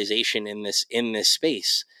paralyzation in this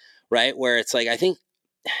space, right? Where it's like, I think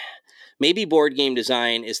maybe board game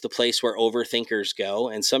design is the place where overthinkers go,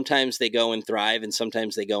 and sometimes they go and thrive and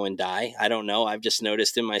sometimes they go and die. I don't know. I've just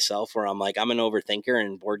noticed in myself where I'm like, I'm an overthinker,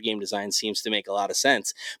 and board game design seems to make a lot of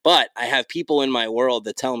sense. But I have people in my world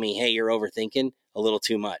that tell me, hey, you're overthinking a little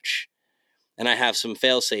too much. And I have some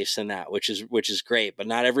fail safes in that, which is great, but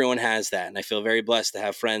not everyone has that. And I feel very blessed to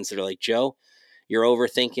have friends that are like, Joe, you're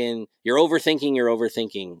overthinking,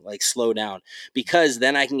 like slow down, because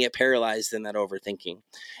then I can get paralyzed in that overthinking.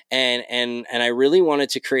 And I really wanted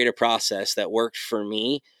to create a process that worked for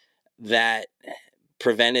me, that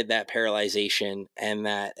prevented that paralyzation and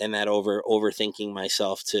that overthinking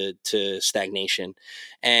myself to stagnation.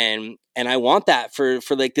 And I want that for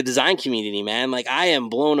like the design community, man. Like, I am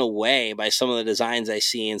blown away by some of the designs I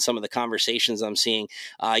see and some of the conversations I'm seeing.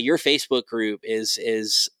 Your Facebook group is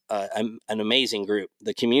an amazing group.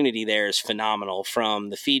 The community there is phenomenal. From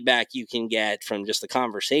the feedback you can get from just the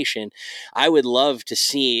conversation, I would love to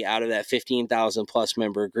see out of that 15,000 plus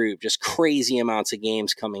member group just crazy amounts of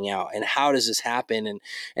games coming out. And how does this happen?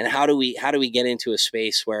 And how do we get into a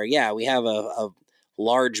space where, yeah, we have a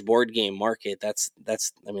large board game market? That's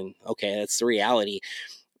I mean, okay, that's the reality.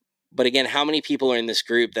 But again, how many people are in this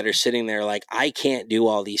group that are sitting there like, I can't do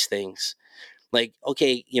all these things? Like,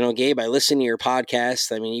 okay, Gabe, I listen to your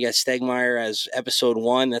podcast. I mean, you got Stegmeyer as episode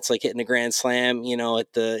 1. That's like hitting a grand slam, at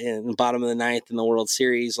in the bottom of the ninth in the World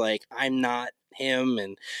Series. Like, I'm not him,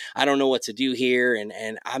 and I don't know what to do here,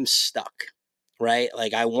 and I'm stuck, right?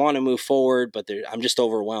 Like, I want to move forward, but I'm just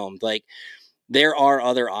overwhelmed. Like, there are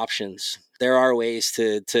other options. There are ways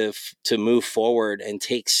to move forward and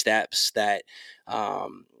take steps that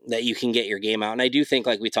you can get your game out. And I do think,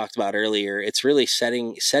 like we talked about earlier, it's really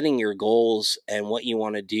setting your goals and what you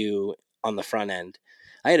want to do on the front end.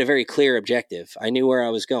 I had a very clear objective. I knew where I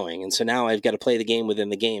was going. And so now I've got to play the game within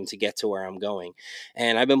the game to get to where I'm going.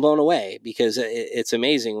 And I've been blown away, because it's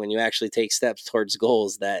amazing when you actually take steps towards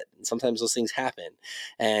goals that sometimes those things happen.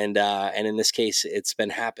 And in this case, it's been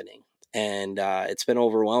happening. And it's been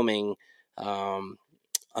overwhelming on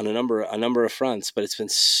a number of fronts, but it's been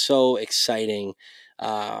so exciting.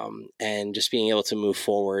 And just being able to move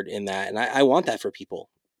forward in that. And I want that for people,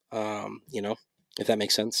 if that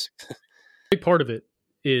makes sense. Big part of it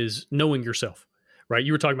is knowing yourself, right?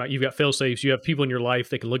 You were talking about, you've got fail safes, you have people in your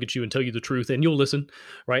life that can look at you and tell you the truth, and you'll listen,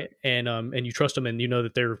 right? And you trust them, and you know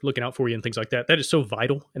that they're looking out for you and things like that. That is so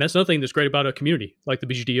vital. And that's another thing that's great about a community like the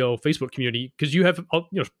BGDO Facebook community, because you have,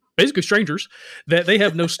 basically strangers that they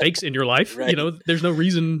have no stakes in your life. Right. There's no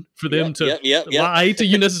reason for them to lie to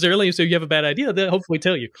you necessarily. And so you have a bad idea, they'll hopefully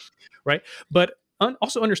tell you, right? But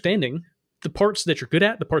also understanding the parts that you're good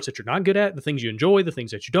at, the parts that you're not good at, the things you enjoy, the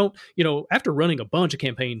things that you don't. After running a bunch of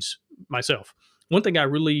campaigns myself, one thing I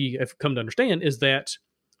really have come to understand is that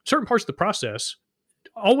certain parts of the process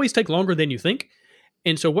always take longer than you think.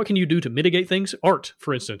 And so what can you do to mitigate things? Art,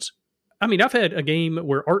 for instance. I mean, I've had a game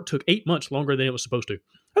where art took 8 months longer than it was supposed to.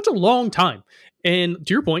 That's a long time. And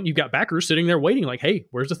to your point, you've got backers sitting there waiting like, hey,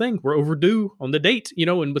 where's the thing? We're overdue on the date,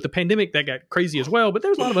 and with the pandemic, that got crazy as well. But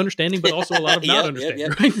there's a lot of understanding, but also a lot of not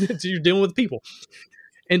understanding, right? So you're dealing with people.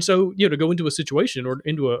 And so, to go into a situation or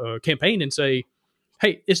into a campaign and say,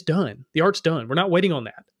 hey, it's done. The art's done. We're not waiting on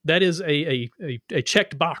that. That is a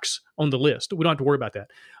checked box on the list. We don't have to worry about that.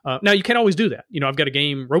 Now, you can't always do that. I've got a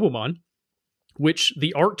game, Robomon, which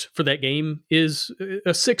the art for that game is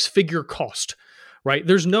a 6-figure cost, right?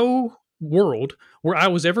 There's no world where I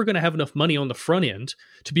was ever going to have enough money on the front end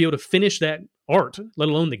to be able to finish that art, let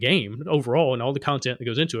alone the game overall and all the content that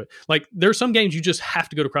goes into it. Like, there's some games you just have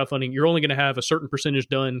to go to crowdfunding. You're only going to have a certain percentage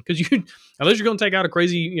done because unless you're going to take out a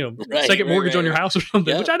crazy, second mortgage on your house or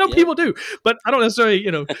something, which I know people do, but I don't necessarily,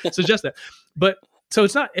 suggest that. But so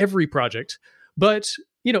it's not every project, but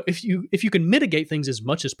if you can mitigate things as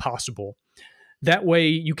much as possible, that way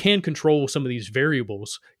you can control some of these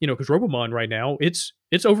variables, because Robomon right now, it's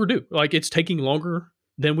overdue. Like, it's taking longer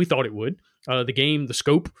than we thought it would. The game, the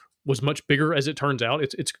scope was much bigger as it turns out.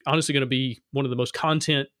 It's honestly going to be one of the most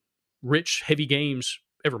content rich, heavy games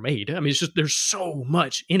ever made. I mean, it's just, there's so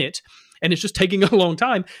much in it, and it's just taking a long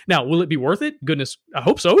time. Now, will it be worth it? Goodness, I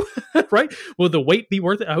hope so, right? Will the wait be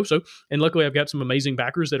worth it? I hope so. And luckily, I've got some amazing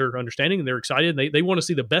backers that are understanding, and they're excited. They want to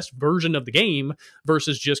see the best version of the game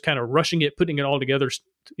versus just kind of rushing it, putting it all together,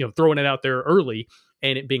 throwing it out there early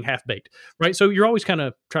and it being half-baked, right? So you're always kind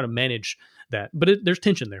of trying to manage that, but there's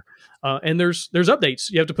tension there. And there's updates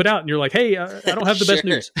you have to put out, and you're like, hey, I don't have the best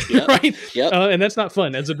news, right? Yep. And that's not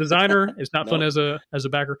fun. As a designer, it's not fun as a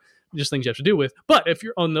backer, just things you have to deal with. But if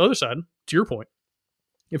you're on the other side, to your point,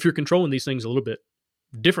 if you're controlling these things a little bit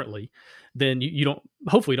differently, then you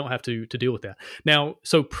hopefully don't have to deal with that. Now,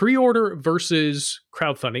 so pre-order versus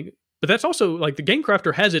crowdfunding, but that's also like the Game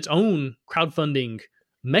Crafter has its own crowdfunding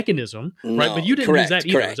mechanism, right? But No, you didn't use that correct,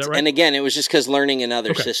 either. Is that correct. right? And again, it was just because learning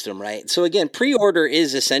another Okay. system, right? So again, pre-order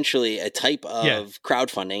is essentially a type Yeah. of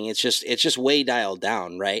crowdfunding. It's just way dialed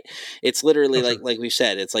down, right? It's literally Oh, sure. like we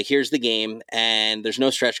said, it's like here's the game, and there's no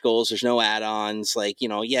stretch goals, there's no add-ons. Like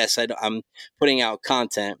yes, I'm putting out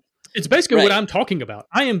content, It's basically what right? I'm talking about.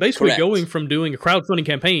 I am basically going Correct. from doing a crowdfunding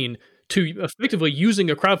campaign to effectively using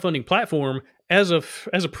a crowdfunding platform as a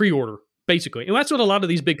pre-order, basically. And that's what a lot of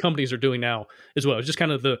these big companies are doing now as well. It's just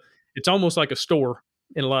kind of it's almost like a store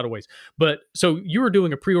in a lot of ways. But so you were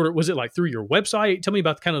doing a pre-order. Was it like through your website? Tell me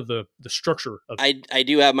about kind of the structure of it. I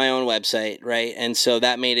do have my own website, right? And so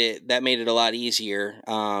that made it a lot easier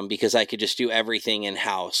because I could just do everything in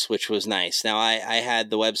house, which was nice. Now I had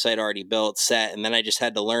the website already built, set, and then I just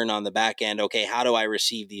had to learn on the back end. Okay, how do I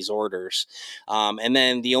receive these orders? And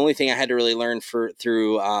then the only thing I had to really learn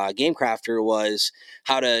through Game Crafter was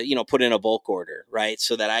how to put in a bulk order, right?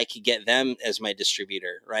 So that I could get them as my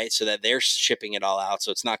distributor, right? So that they're shipping it all out,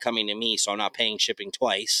 so it's not coming to me, so I'm not paying shipping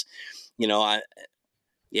twice.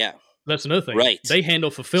 Yeah. That's another thing. Right. They handle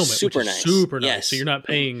fulfillment, which Super is nice. super nice. So Yes. you're not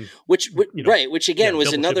paying, Which again was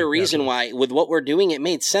double another shipping. Yeah, reason absolutely. why with what we're doing it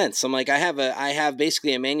made sense. I'm like I have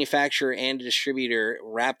basically a manufacturer and a distributor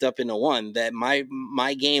wrapped up into one, that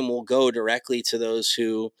my game will go directly to those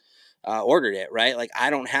who ordered it, right? Like I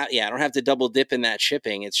don't have to double dip in that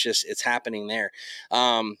shipping. It's happening there.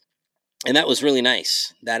 And that was really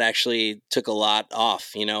nice. That actually took a lot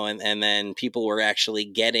off, and then people were actually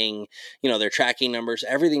getting, their tracking numbers.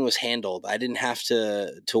 Everything was handled. I didn't have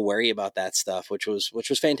to worry about that stuff, which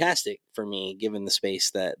was fantastic for me, given the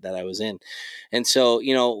space that I was in. And so,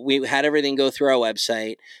 we had everything go through our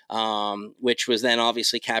website, which was then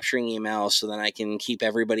obviously capturing emails, so then I can keep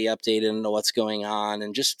everybody updated into what's going on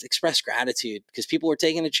and just express gratitude because people were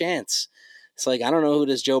taking a chance. It's like, I don't know who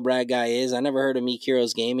this Joe Bragg guy is. I never heard of Meek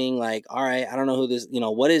Heroes Gaming. Like, all right, I don't know who this,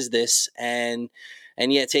 what is this? And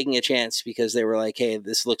yet taking a chance because they were like, hey,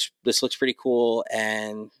 this looks pretty cool,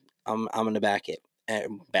 and I'm going to back it.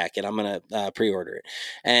 I'm going to pre-order it.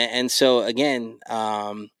 And so again,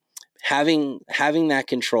 having that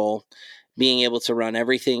control, being able to run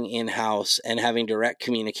everything in-house and having direct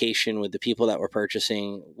communication with the people that were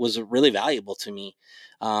purchasing was really valuable to me.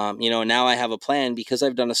 Now I have a plan because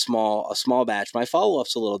I've done a small batch. My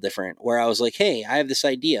follow-up's a little different, where I was like, hey, I have this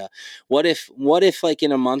idea. What if like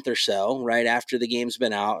in a month or so, right after the game's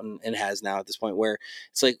been out, and has now at this point, where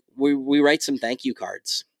it's like we write some thank you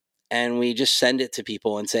cards and we just send it to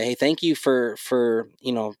people and say, hey, thank you for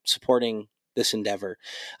supporting this endeavor.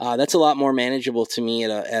 That's a lot more manageable to me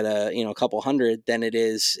at a couple hundred than it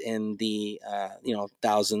is in the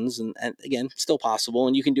thousands, and again, still possible,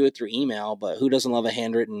 and you can do it through email, but who doesn't love a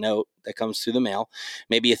handwritten note that comes through the mail?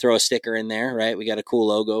 Maybe you throw a sticker in there, right? We got a cool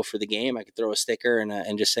logo for the game. I could throw a sticker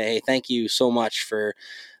and just say, hey, thank you so much for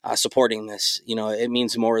supporting this. It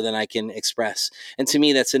means more than I can express. And to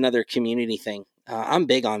me, that's another community thing. I'm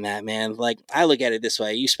big on that, man. Like, I look at it this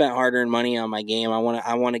way: you spent hard-earned money on my game. I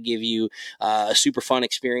want to give you a super fun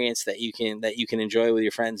experience that you can enjoy with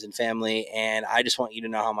your friends and family. And I just want you to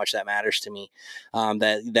know how much that matters to me.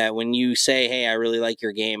 That when you say, "Hey, I really like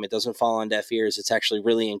your game," it doesn't fall on deaf ears. It's actually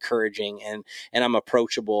really encouraging, and I'm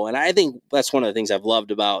approachable. And I think that's one of the things I've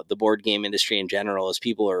loved about the board game industry in general is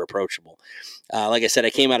people are approachable. Like I said, I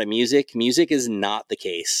came out of music. Music is not the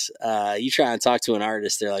case. You try and talk to an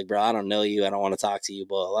artist, they're like, "Bro, I don't know you. I don't want to talk to you."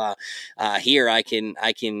 Blah blah. Here, I can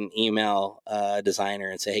email a designer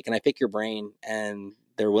and say, "Hey, can I pick your brain?" And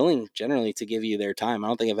they're willing generally to give you their time. I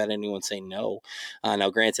don't think I've had anyone say no. Now,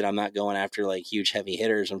 granted, I'm not going after like huge heavy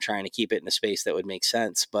hitters. I'm trying to keep it in a space that would make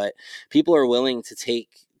sense. But people are willing to take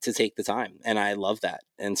the time, and I love that.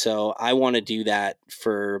 And so I want to do that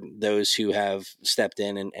for those who have stepped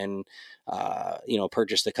in and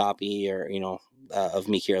purchased a copy or of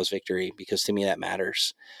Meek Heroes Victory, because to me that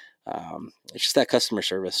matters. It's just that customer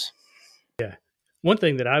service. Yeah. One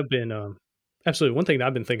thing that I've been absolutely one thing that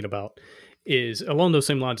I've been thinking about is along those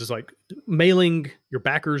same lines is like mailing your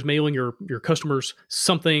backers, mailing your customers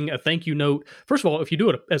something, a thank you note. First of all, if you do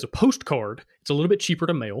it as a postcard, it's a little bit cheaper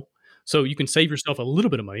to mail. So you can save yourself a little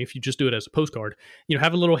bit of money if you just do it as a postcard.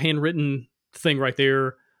 Have a little handwritten thing right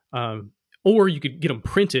there. Or you could get them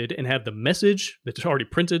printed and have the message that's already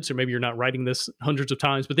printed. So maybe you're not writing this hundreds of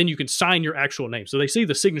times, but then you can sign your actual name. So they see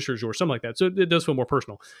the signatures or something like that. So it does feel more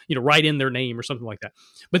personal, write in their name or something like that.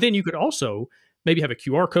 But then you could also maybe have a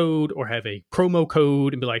QR code or have a promo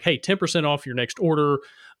code and be like, hey, 10% off your next order,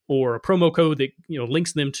 or a promo code that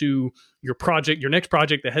links them to your project, your next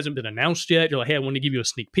project that hasn't been announced yet. You're like, hey, I want to give you a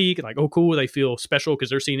sneak peek. And like, oh, cool. They feel special because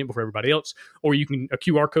they're seeing it before everybody else. Or you can a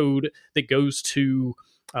QR code that goes to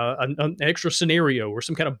an extra scenario or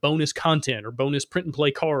some kind of bonus content or bonus print and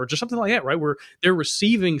play cards or something like that, right? Where they're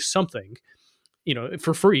receiving something,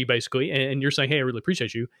 for free basically. And you're saying, hey, I really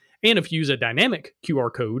appreciate you. And if you use a dynamic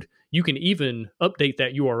QR code, you can even update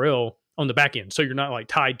that URL on the back end. So you're not like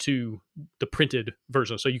tied to the printed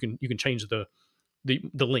version. So you can change the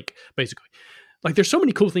link basically. Like there's so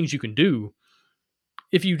many cool things you can do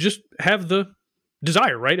if you just have the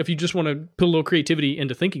desire, right? If you just want to put a little creativity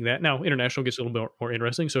into thinking that. Now, international gets a little bit more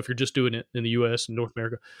interesting. So if you're just doing it in the US and North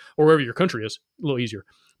America or wherever your country is, a little easier.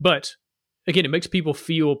 But again, it makes people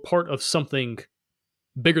feel part of something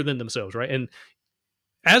bigger than themselves, right? And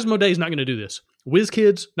Asmodee is not going to do this.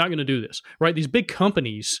 WizKids not going to do this, right? These big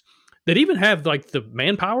companies that even have like the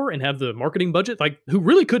manpower and have the marketing budget, like who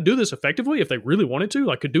really could do this effectively if they really wanted to,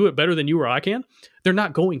 like could do it better than you or I can, they're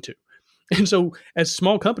not going to. And so as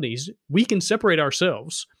small companies, we can separate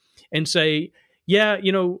ourselves and say, yeah,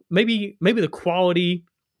 maybe the quality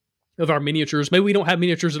of our miniatures, maybe we don't have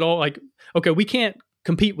miniatures at all. Like, okay, we can't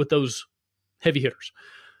compete with those heavy hitters,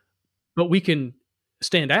 but we can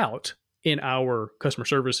stand out in our customer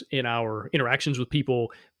service, in our interactions with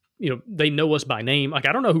people. They know us by name. Like,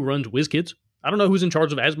 I don't know who runs WizKids. I don't know who's in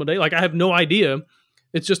charge of Asmodee. Like, I have no idea.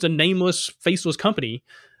 It's just a nameless, faceless company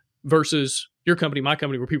versus your company, my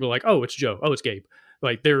company, where people are like, oh, it's Joe. Oh, it's Gabe.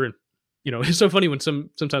 Like they're, it's so funny when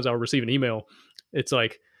sometimes I'll receive an email. It's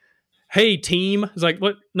like, hey, team. It's like,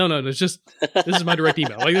 what? No, it's just, this is my direct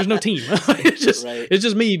email. Like there's no team. It's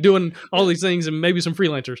just me doing all these things and maybe some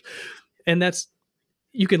freelancers. And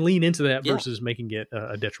you can lean into that versus making it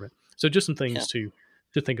a detriment. So just some things to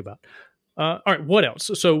think about. All right, what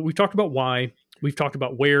else? So we've talked about why. We've talked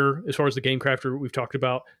about where, as far as the game crafter. We've talked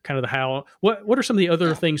about kind of the how. What are some of the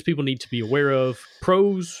other things people need to be aware of,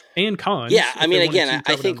 pros and cons? Yeah, I mean, again,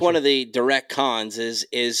 I think one of the direct cons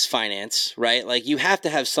is finance, right? Like you have to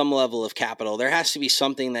have some level of capital. There has to be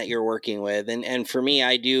something that you're working with. And for me,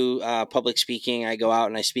 I do public speaking. I go out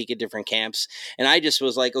and I speak at different camps. And I just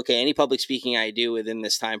was like, okay, any public speaking I do within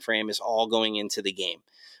this time frame is all going into the game.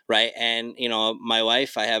 Right. And, my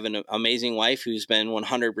wife, I have an amazing wife who's been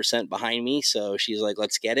 100% behind me. So she's like,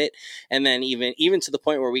 let's get it. And then even to the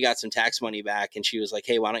point where we got some tax money back and she was like,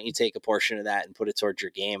 hey, why don't you take a portion of that and put it towards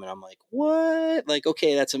your game? And I'm like, what? Like,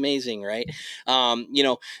 okay, that's amazing. Right.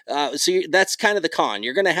 So that's kind of the con.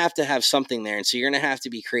 You're going to have something there. And so you're going to have to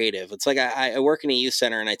be creative. It's like I work in a youth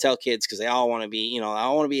center and I tell kids because they all want to be, I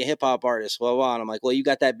want to be a hip hop artist, blah, blah. And I'm like, well, you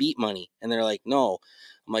got that beat money. And they're like, no.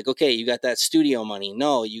 I'm like, okay, you got that studio money.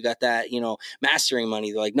 No, you got that, mastering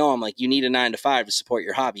money. They're like, no, I'm like, you need a 9-to-5 to support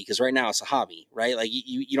your hobby. Cause right now it's a hobby, right? Like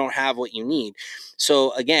you don't have what you need.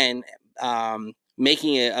 So again,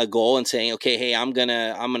 making a goal and saying, okay, hey, I'm going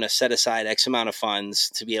to set aside X amount of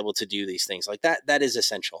funds to be able to do these things like that is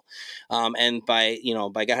essential. And by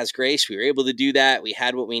God's grace, we were able to do that. We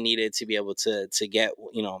had what we needed to be able to get,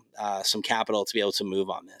 some capital to be able to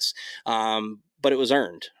move on this. But it was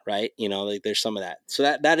earned, right? Like there's some of that. So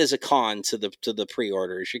that is a con to the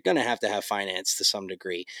pre-orders. You're going to have finance to some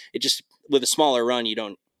degree. It just, with a smaller run, you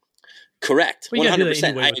don't. Correct. 100%.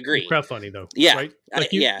 Anyway, I agree. Crowdfunding though. Yeah. Right?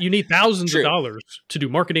 Like you need thousands of dollars to do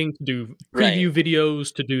marketing, to do preview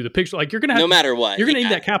videos, to do the picture. Like you're going to have, no matter what, you're going to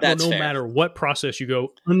need that capital no matter what process you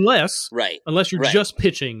go, unless you're just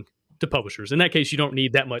pitching to publishers. In that case, you don't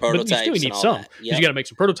need that much, but you still need some. You got to make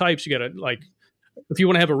some prototypes. You got to if you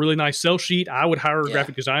want to have a really nice sell sheet, I would hire a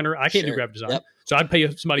graphic designer. I can't do graphic design. So I'd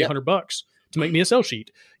pay somebody $100 to make me a sell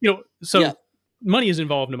sheet. Money is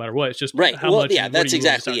involved no matter what. It's just how much. Yeah, that's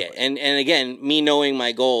exactly it. And again, me knowing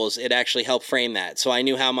my goals, it actually helped frame that. So I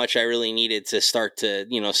knew how much I really needed to start to,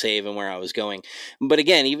 save and where I was going. But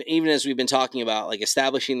again, even as we've been talking about like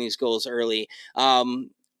establishing these goals early,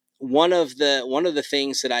 one of the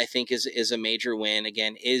things that I think is a major win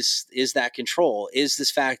again is that control, is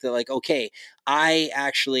this fact that like, okay, I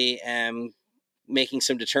actually am making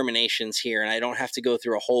some determinations here, and I don't have to go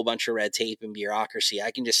through a whole bunch of red tape and bureaucracy.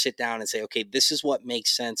 I can just sit down and say, okay, this is what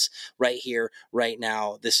makes sense right here, right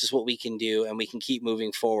now. This is what we can do, and we can keep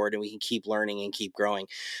moving forward, and we can keep learning and keep growing.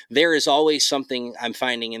 There is always something I'm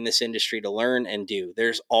finding in this industry to learn and do.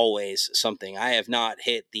 There's always something. I have not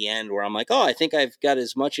hit the end where I'm like, oh, I think I've got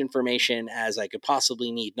as much information as I could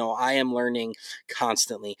possibly need. No, I am learning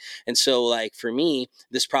constantly. And so like for me,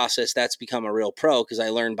 this process, that's become a real pro because I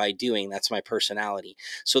learn by doing. That's my personality.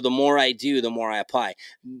 So the more I do, the more I apply.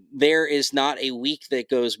 There is not a week that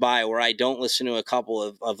goes by where I don't listen to a couple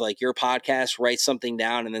of like your podcast, write something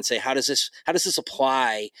down, and then say, how does this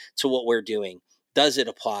apply to what we're doing? does it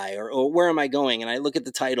apply, or where am I going? And I look at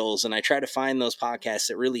the titles and I try to find those podcasts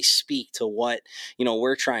that really speak to what,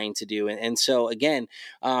 we're trying to do. And so again,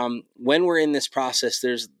 when we're in this process,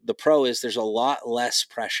 there's a lot less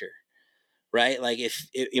pressure, right? Like if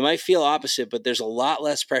you might feel opposite, but there's a lot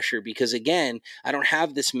less pressure because again, I don't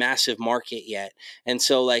have this massive market yet. And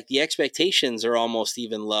so like the expectations are almost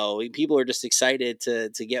even low. People are just excited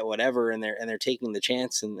to get whatever, and they're taking the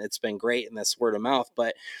chance, and it's been great. And that's word of mouth.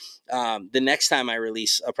 But the next time I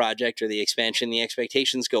release a project or the expansion, the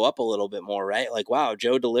expectations go up a little bit more, right? Like, wow,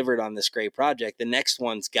 Joe delivered on this great project. The next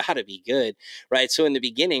one's got to be good, right? So in the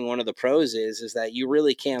beginning, one of the pros is that you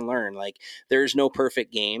really can learn. Like, there's no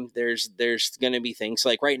perfect game. There's going to be things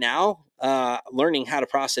like right now, learning how to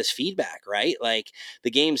process feedback, right? Like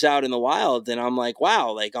the game's out in the wild, and I'm like,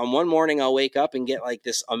 wow, like on one morning I'll wake up and get like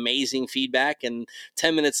this amazing feedback, and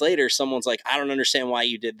 10 minutes later, someone's like, I don't understand why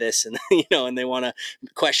you did this. And, and they want to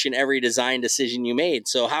question every design decision you made.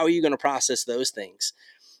 So how are you going to process those things?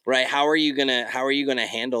 Right? How are you gonna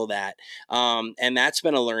handle that? And that's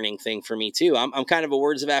been a learning thing for me too. I'm kind of a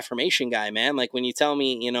words of affirmation guy, man. Like when you tell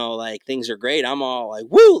me, like things are great, I'm all like,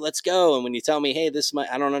 woo, let's go. And when you tell me, hey,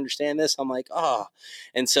 I don't understand this, I'm like, oh.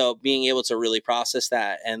 And so being able to really process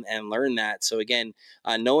that and learn that. So again,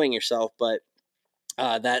 knowing yourself, but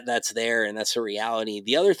that's there, and that's a reality.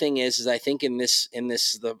 The other thing is I think in this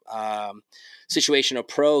the situation, a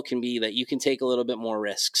pro can be that you can take a little bit more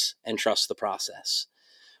risks and trust the process.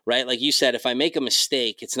 Right? Like you said, if I make a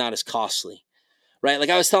mistake, it's not as costly, right? Like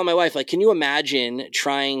I was telling my wife, like, can you imagine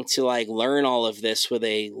trying to like learn all of this with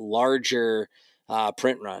a larger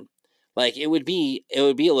print run? Like it would be a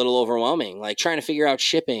little overwhelming, like trying to figure out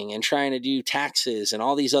shipping and trying to do taxes and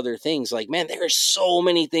all these other things. Like, man, there are so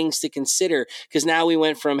many things to consider, because now we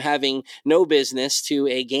went from having no business to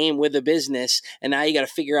a game with a business. And now you got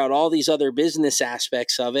to figure out all these other business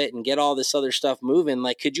aspects of it and get all this other stuff moving.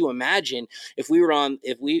 Like, could you imagine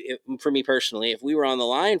for me personally, if we were on the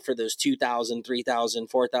line for those 2,000, 3,000,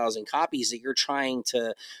 4,000 copies that you're trying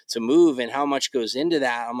to move, and how much goes into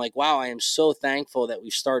that? I'm like, wow, I am so thankful that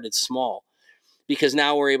we've started small, because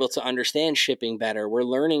now we're able to understand shipping better. We're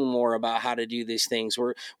learning more about how to do these things.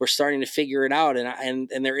 We're starting to figure it out. And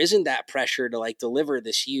there isn't that pressure to like deliver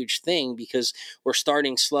this huge thing, because we're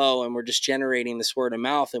starting slow and we're just generating this word of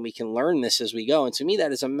mouth, and we can learn this as we go. And to me,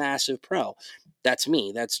 that is a massive pro. That's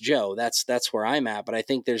me. That's Joe. That's where I'm at. But I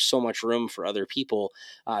think there's so much room for other people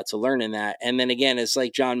to learn in that. And then again, it's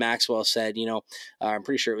like John Maxwell said, I'm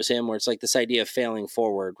pretty sure it was him, where it's like this idea of failing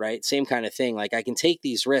forward, right? Same kind of thing. Like I can take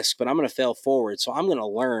these risks, but I'm going to fail forward. So I'm going to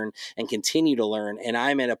learn and continue to learn. And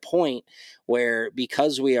I'm at a point where,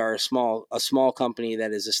 because we are a small company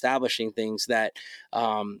that is establishing things, that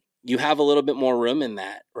you have a little bit more room in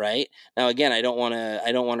that, right? Now, again, I don't want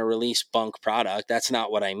to release bunk product. That's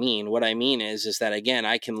not what I mean. What I mean is that, again,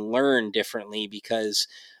 I can learn differently, because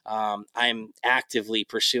I'm actively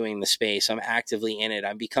pursuing the space. I'm actively in it.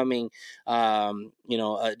 I'm becoming,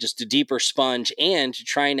 just a deeper sponge, and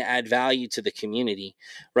trying to add value to the community,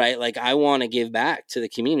 right? Like I want to give back to the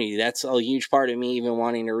community. That's a huge part of me even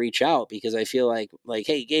wanting to reach out, because I feel like,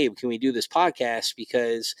 hey, Gabe, can we do this podcast?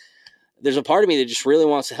 Because there's a part of me that just really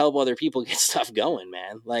wants to help other people get stuff going,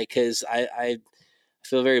 man. Like, because I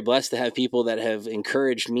feel very blessed to have people that have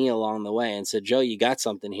encouraged me along the way and said, Joe, you got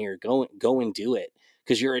something here. Go and do it,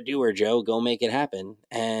 because you're a doer, Joe. Go make it happen.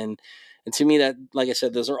 And to me, that, like I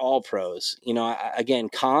said, those are all pros. Again,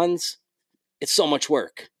 cons, it's so much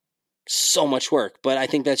work. But I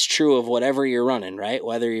think that's true of whatever you're running, right?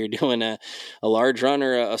 Whether you're doing a large run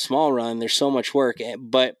or a small run, there's so much work.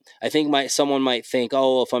 But I think someone might think,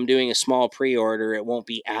 oh, if I'm doing a small pre-order, it won't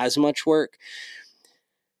be as much work.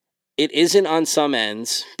 It isn't on some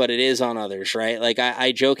ends, but it is on others, right? Like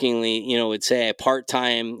I jokingly, would say a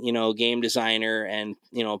part-time, game designer and,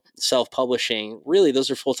 self-publishing, really those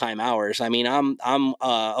are full-time hours. I mean, I'm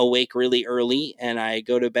awake really early and I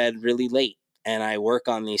go to bed really late. And I work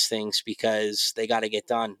on these things because they got to get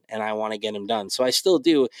done, and I want to get them done. So I still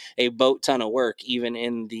do a boat ton of work, even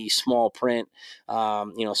in the small print,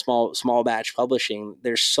 small batch publishing.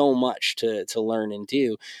 There's so much to learn and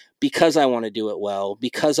do, because I want to do it well,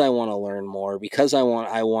 because I want to learn more, because I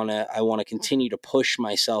want to continue to push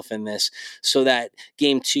myself in this, so that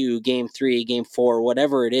game 2, game 3, game 4,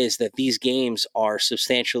 whatever it is, that these games are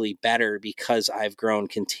substantially better because I've grown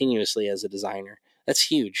continuously as a designer. That's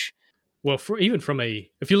huge. Well, if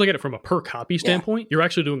you look at it from a per copy standpoint, you're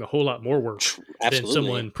actually doing a whole lot more work than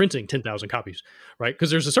someone printing 10,000 copies, right?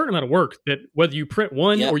 Because there's a certain amount of work that, whether you print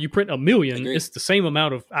one or you print a million, it's the same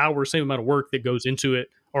amount of hours, same amount of work that goes into it: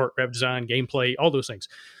 art, graphic design, gameplay, all those things.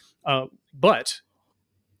 But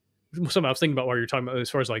something I was thinking about while you're talking about, as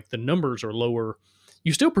far as like the numbers are lower,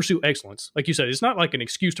 you still pursue excellence. Like you said, it's not like an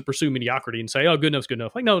excuse to pursue mediocrity and say, oh, good enough's good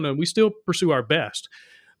enough. Like, no, we still pursue our best,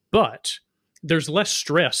 but there's less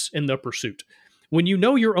stress in the pursuit. When you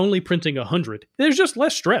know you're only printing 100, there's just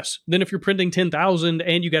less stress than if you're printing 10,000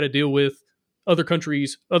 and you got to deal with other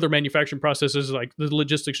countries, other manufacturing processes, like the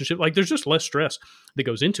logistics and shit. Like there's just less stress that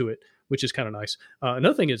goes into it, which is kind of nice.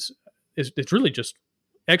 Another thing is it's really just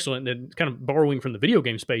excellent, and kind of borrowing from the video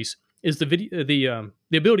game space, is the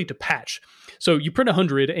ability to patch. So you print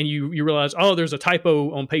 100 and you realize, oh, there's a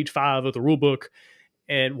typo on page 5 of the rule book,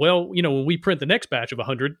 and well, when we print the next batch of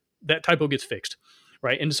 100, that typo gets fixed,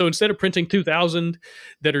 right? And so instead of printing 2,000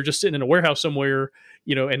 that are just sitting in a warehouse somewhere,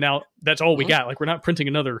 and now that's all we got. Like we're not printing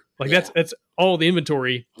another. Like that's all the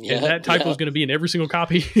inventory, and that typo is going to be in every single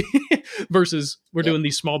copy. Versus we're doing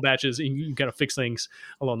these small batches, and you got to fix things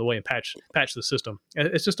along the way and patch the system.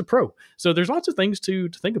 It's just a pro. So there's lots of things to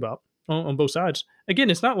think about on both sides. Again,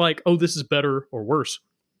 it's not like, oh, this is better or worse.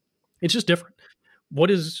 It's just different.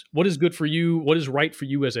 What is good for you? What is right for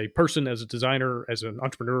you as a person, as a designer, as an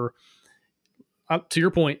entrepreneur? To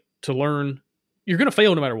your point, to learn, you're going to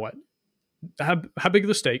fail no matter what. How big are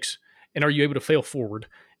the stakes, and are you able to fail forward?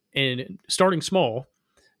 And starting small,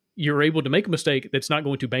 you're able to make a mistake that's not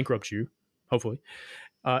going to bankrupt you, hopefully,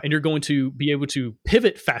 and you're going to be able to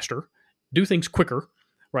pivot faster, do things quicker,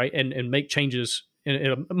 right, and make changes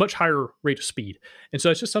in a much higher rate of speed. And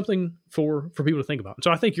so it's just something for people to think about. And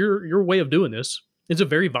so I think your way of doing this is a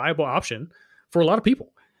very viable option for a lot of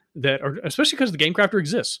people that are, especially because the Game Crafter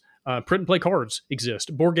exists. Print and play cards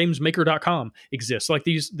exist. BoardGamesMaker.com exists. Like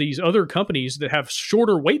these other companies that have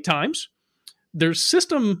shorter wait times, their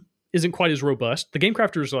system isn't quite as robust. The Game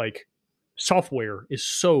Crafter's like software is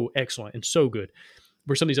so excellent and so good,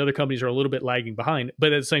 where some of these other companies are a little bit lagging behind.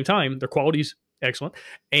 But at the same time, their quality's excellent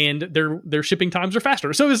and their shipping times are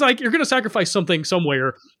faster. So it's like you're going to sacrifice something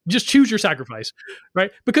somewhere. Just choose your sacrifice,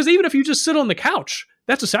 right? Because even if you just sit on the couch,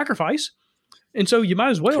 that's a sacrifice. And so you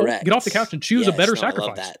might as well get off the couch and choose a better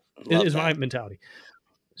sacrifice. Is my mentality.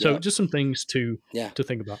 So just some things to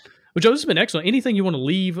think about. Well, Joe, this has been excellent. Anything you want to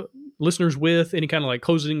leave listeners with? Any kind of like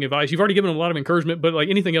closing advice? You've already given them a lot of encouragement, but like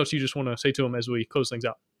anything else you just want to say to them as we close things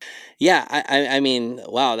out? Yeah, I mean,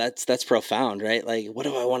 wow, that's profound, right? Like, what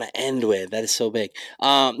do I want to end with? That is so big.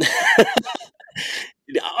 Oh,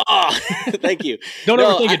 thank you. Don't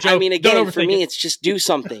overthink it, Joe. I mean, again, for me, it's just do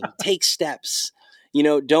something, take steps.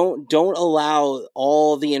 Don't allow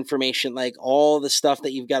all the information, like all the stuff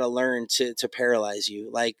that you've got to learn to paralyze you.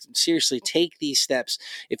 Like seriously, take these steps.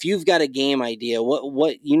 If you've got a game idea,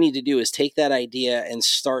 what you need to do is take that idea and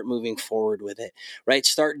start moving forward with it, right?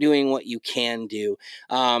 Start doing what you can do.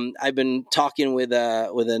 I've been talking with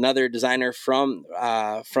another designer from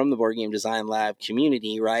the Board Game Design Lab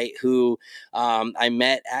community, right? Who I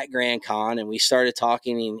met at Grand Con, and we started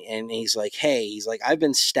talking, and he's like, I've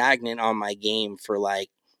been stagnant on my game for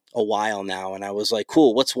like a while now. And I was like,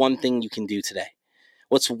 cool, what's one thing you can do today?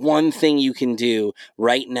 What's one thing you can do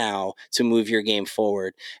right now to move your game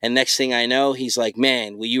forward? And next thing I know, he's like,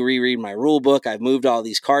 man, will you reread my rule book? I've moved all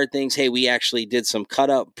these card things. Hey, we actually did some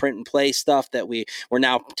cut up, print and play stuff that we're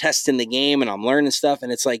now testing the game, and I'm learning stuff.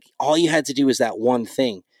 And it's like, all you had to do is that one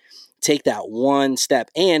thing. Take that one step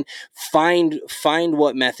and find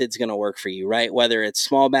what method's going to work for you, right? Whether it's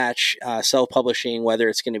small batch self-publishing, whether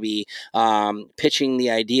it's going to be pitching the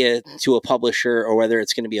idea to a publisher, or whether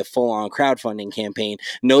it's going to be a full-on crowdfunding campaign.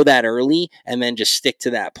 Know that early, and then just stick to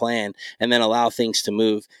that plan, and then allow things to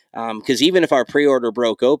move. Because even if our pre-order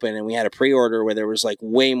broke open and we had a pre-order where there was like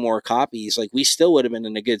way more copies, like we still would have been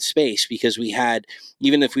in a good space, because we had,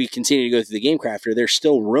 even if we continue to go through the Game Crafter, there's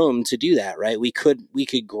still room to do that, right? We could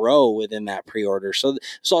grow within that pre-order. So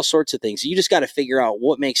there's all sorts of things. You just got to figure out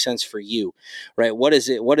what makes sense for you, right? What is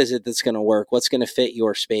it that's going to work? What's going to fit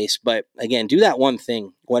your space? But again, do that one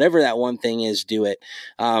thing. Whatever that one thing is, do it.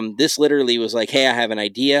 This literally was like, hey, I have an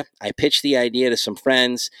idea. I pitched the idea to some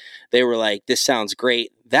friends. They were like, this sounds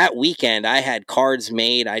great. That weekend, I had cards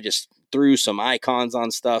made. I just threw some icons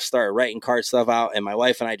on stuff, started writing card stuff out, and my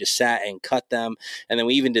wife and I just sat and cut them. And then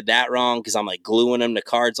we even did that wrong because I'm like gluing them to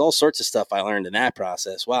cards, all sorts of stuff I learned in that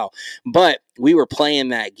process. Wow. But we were playing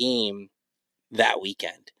that game that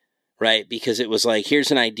weekend, right? Because it was like,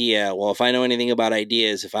 here's an idea. Well, if I know anything about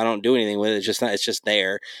ideas, if I don't do anything with it, it's just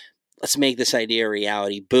there. Let's make this idea a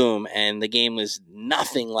reality. Boom. And the game was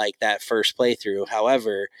nothing like that first playthrough.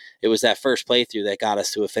 However, it was that first playthrough that got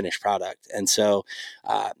us to a finished product. And so,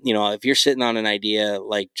 if you're sitting on an idea,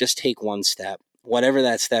 like just take one step, whatever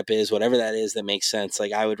that step is, whatever that is that makes sense.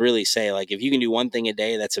 Like I would really say, like, if you can do one thing a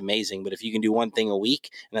day, that's amazing. But if you can do one thing a week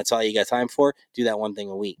and that's all you got time for, do that one thing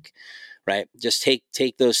a week. right? Just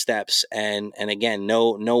take those steps, and again,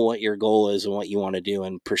 know what your goal is and what you want to do,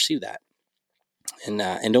 and pursue that, and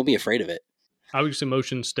don't be afraid of it. How does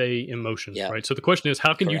emotion stay in motion, Yeah, right? So the question is,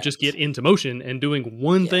 how can you just get correct. into motion? And doing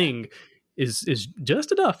one Yeah, thing is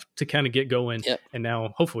just enough to kind of get going. yep. And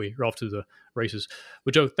now, hopefully, you're off to the races.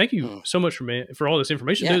 But Joe, thank you Mm. so much for all this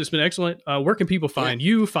information, dude. Yeah, It's been excellent. Where can people yeah. find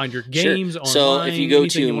you? Find your Sure. games So if you online? go Anything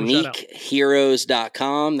to you want to shout out?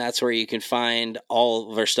 meekheroes.com, that's where you can find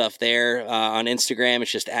all of our stuff there. On Instagram,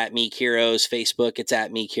 it's just at Meek Heroes. Facebook, it's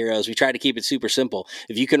at Meek Heroes. We try to keep it super simple.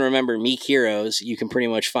 If you can remember Meek Heroes, you can pretty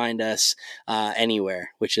much find us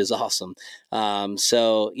anywhere, which is awesome.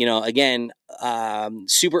 So, again,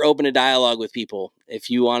 super open to dialogue with people. If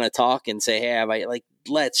you want to talk and say, hey,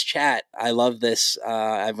 let's chat. I love this.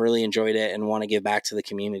 I've really enjoyed it and want to give back to the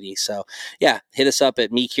community. So yeah, hit us up at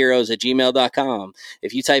meekheroes@gmail.com.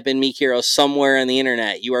 If you type in Meek Heroes somewhere on the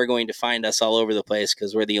internet, you are going to find us all over the place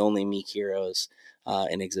because we're the only Meek Heroes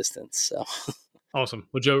in existence. So Awesome.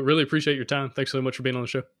 Well, Joe, really appreciate your time. Thanks so much for being on the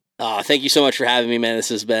show. thank you so much for having me, man. This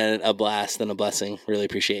has been a blast and a blessing. Really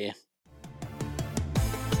appreciate you.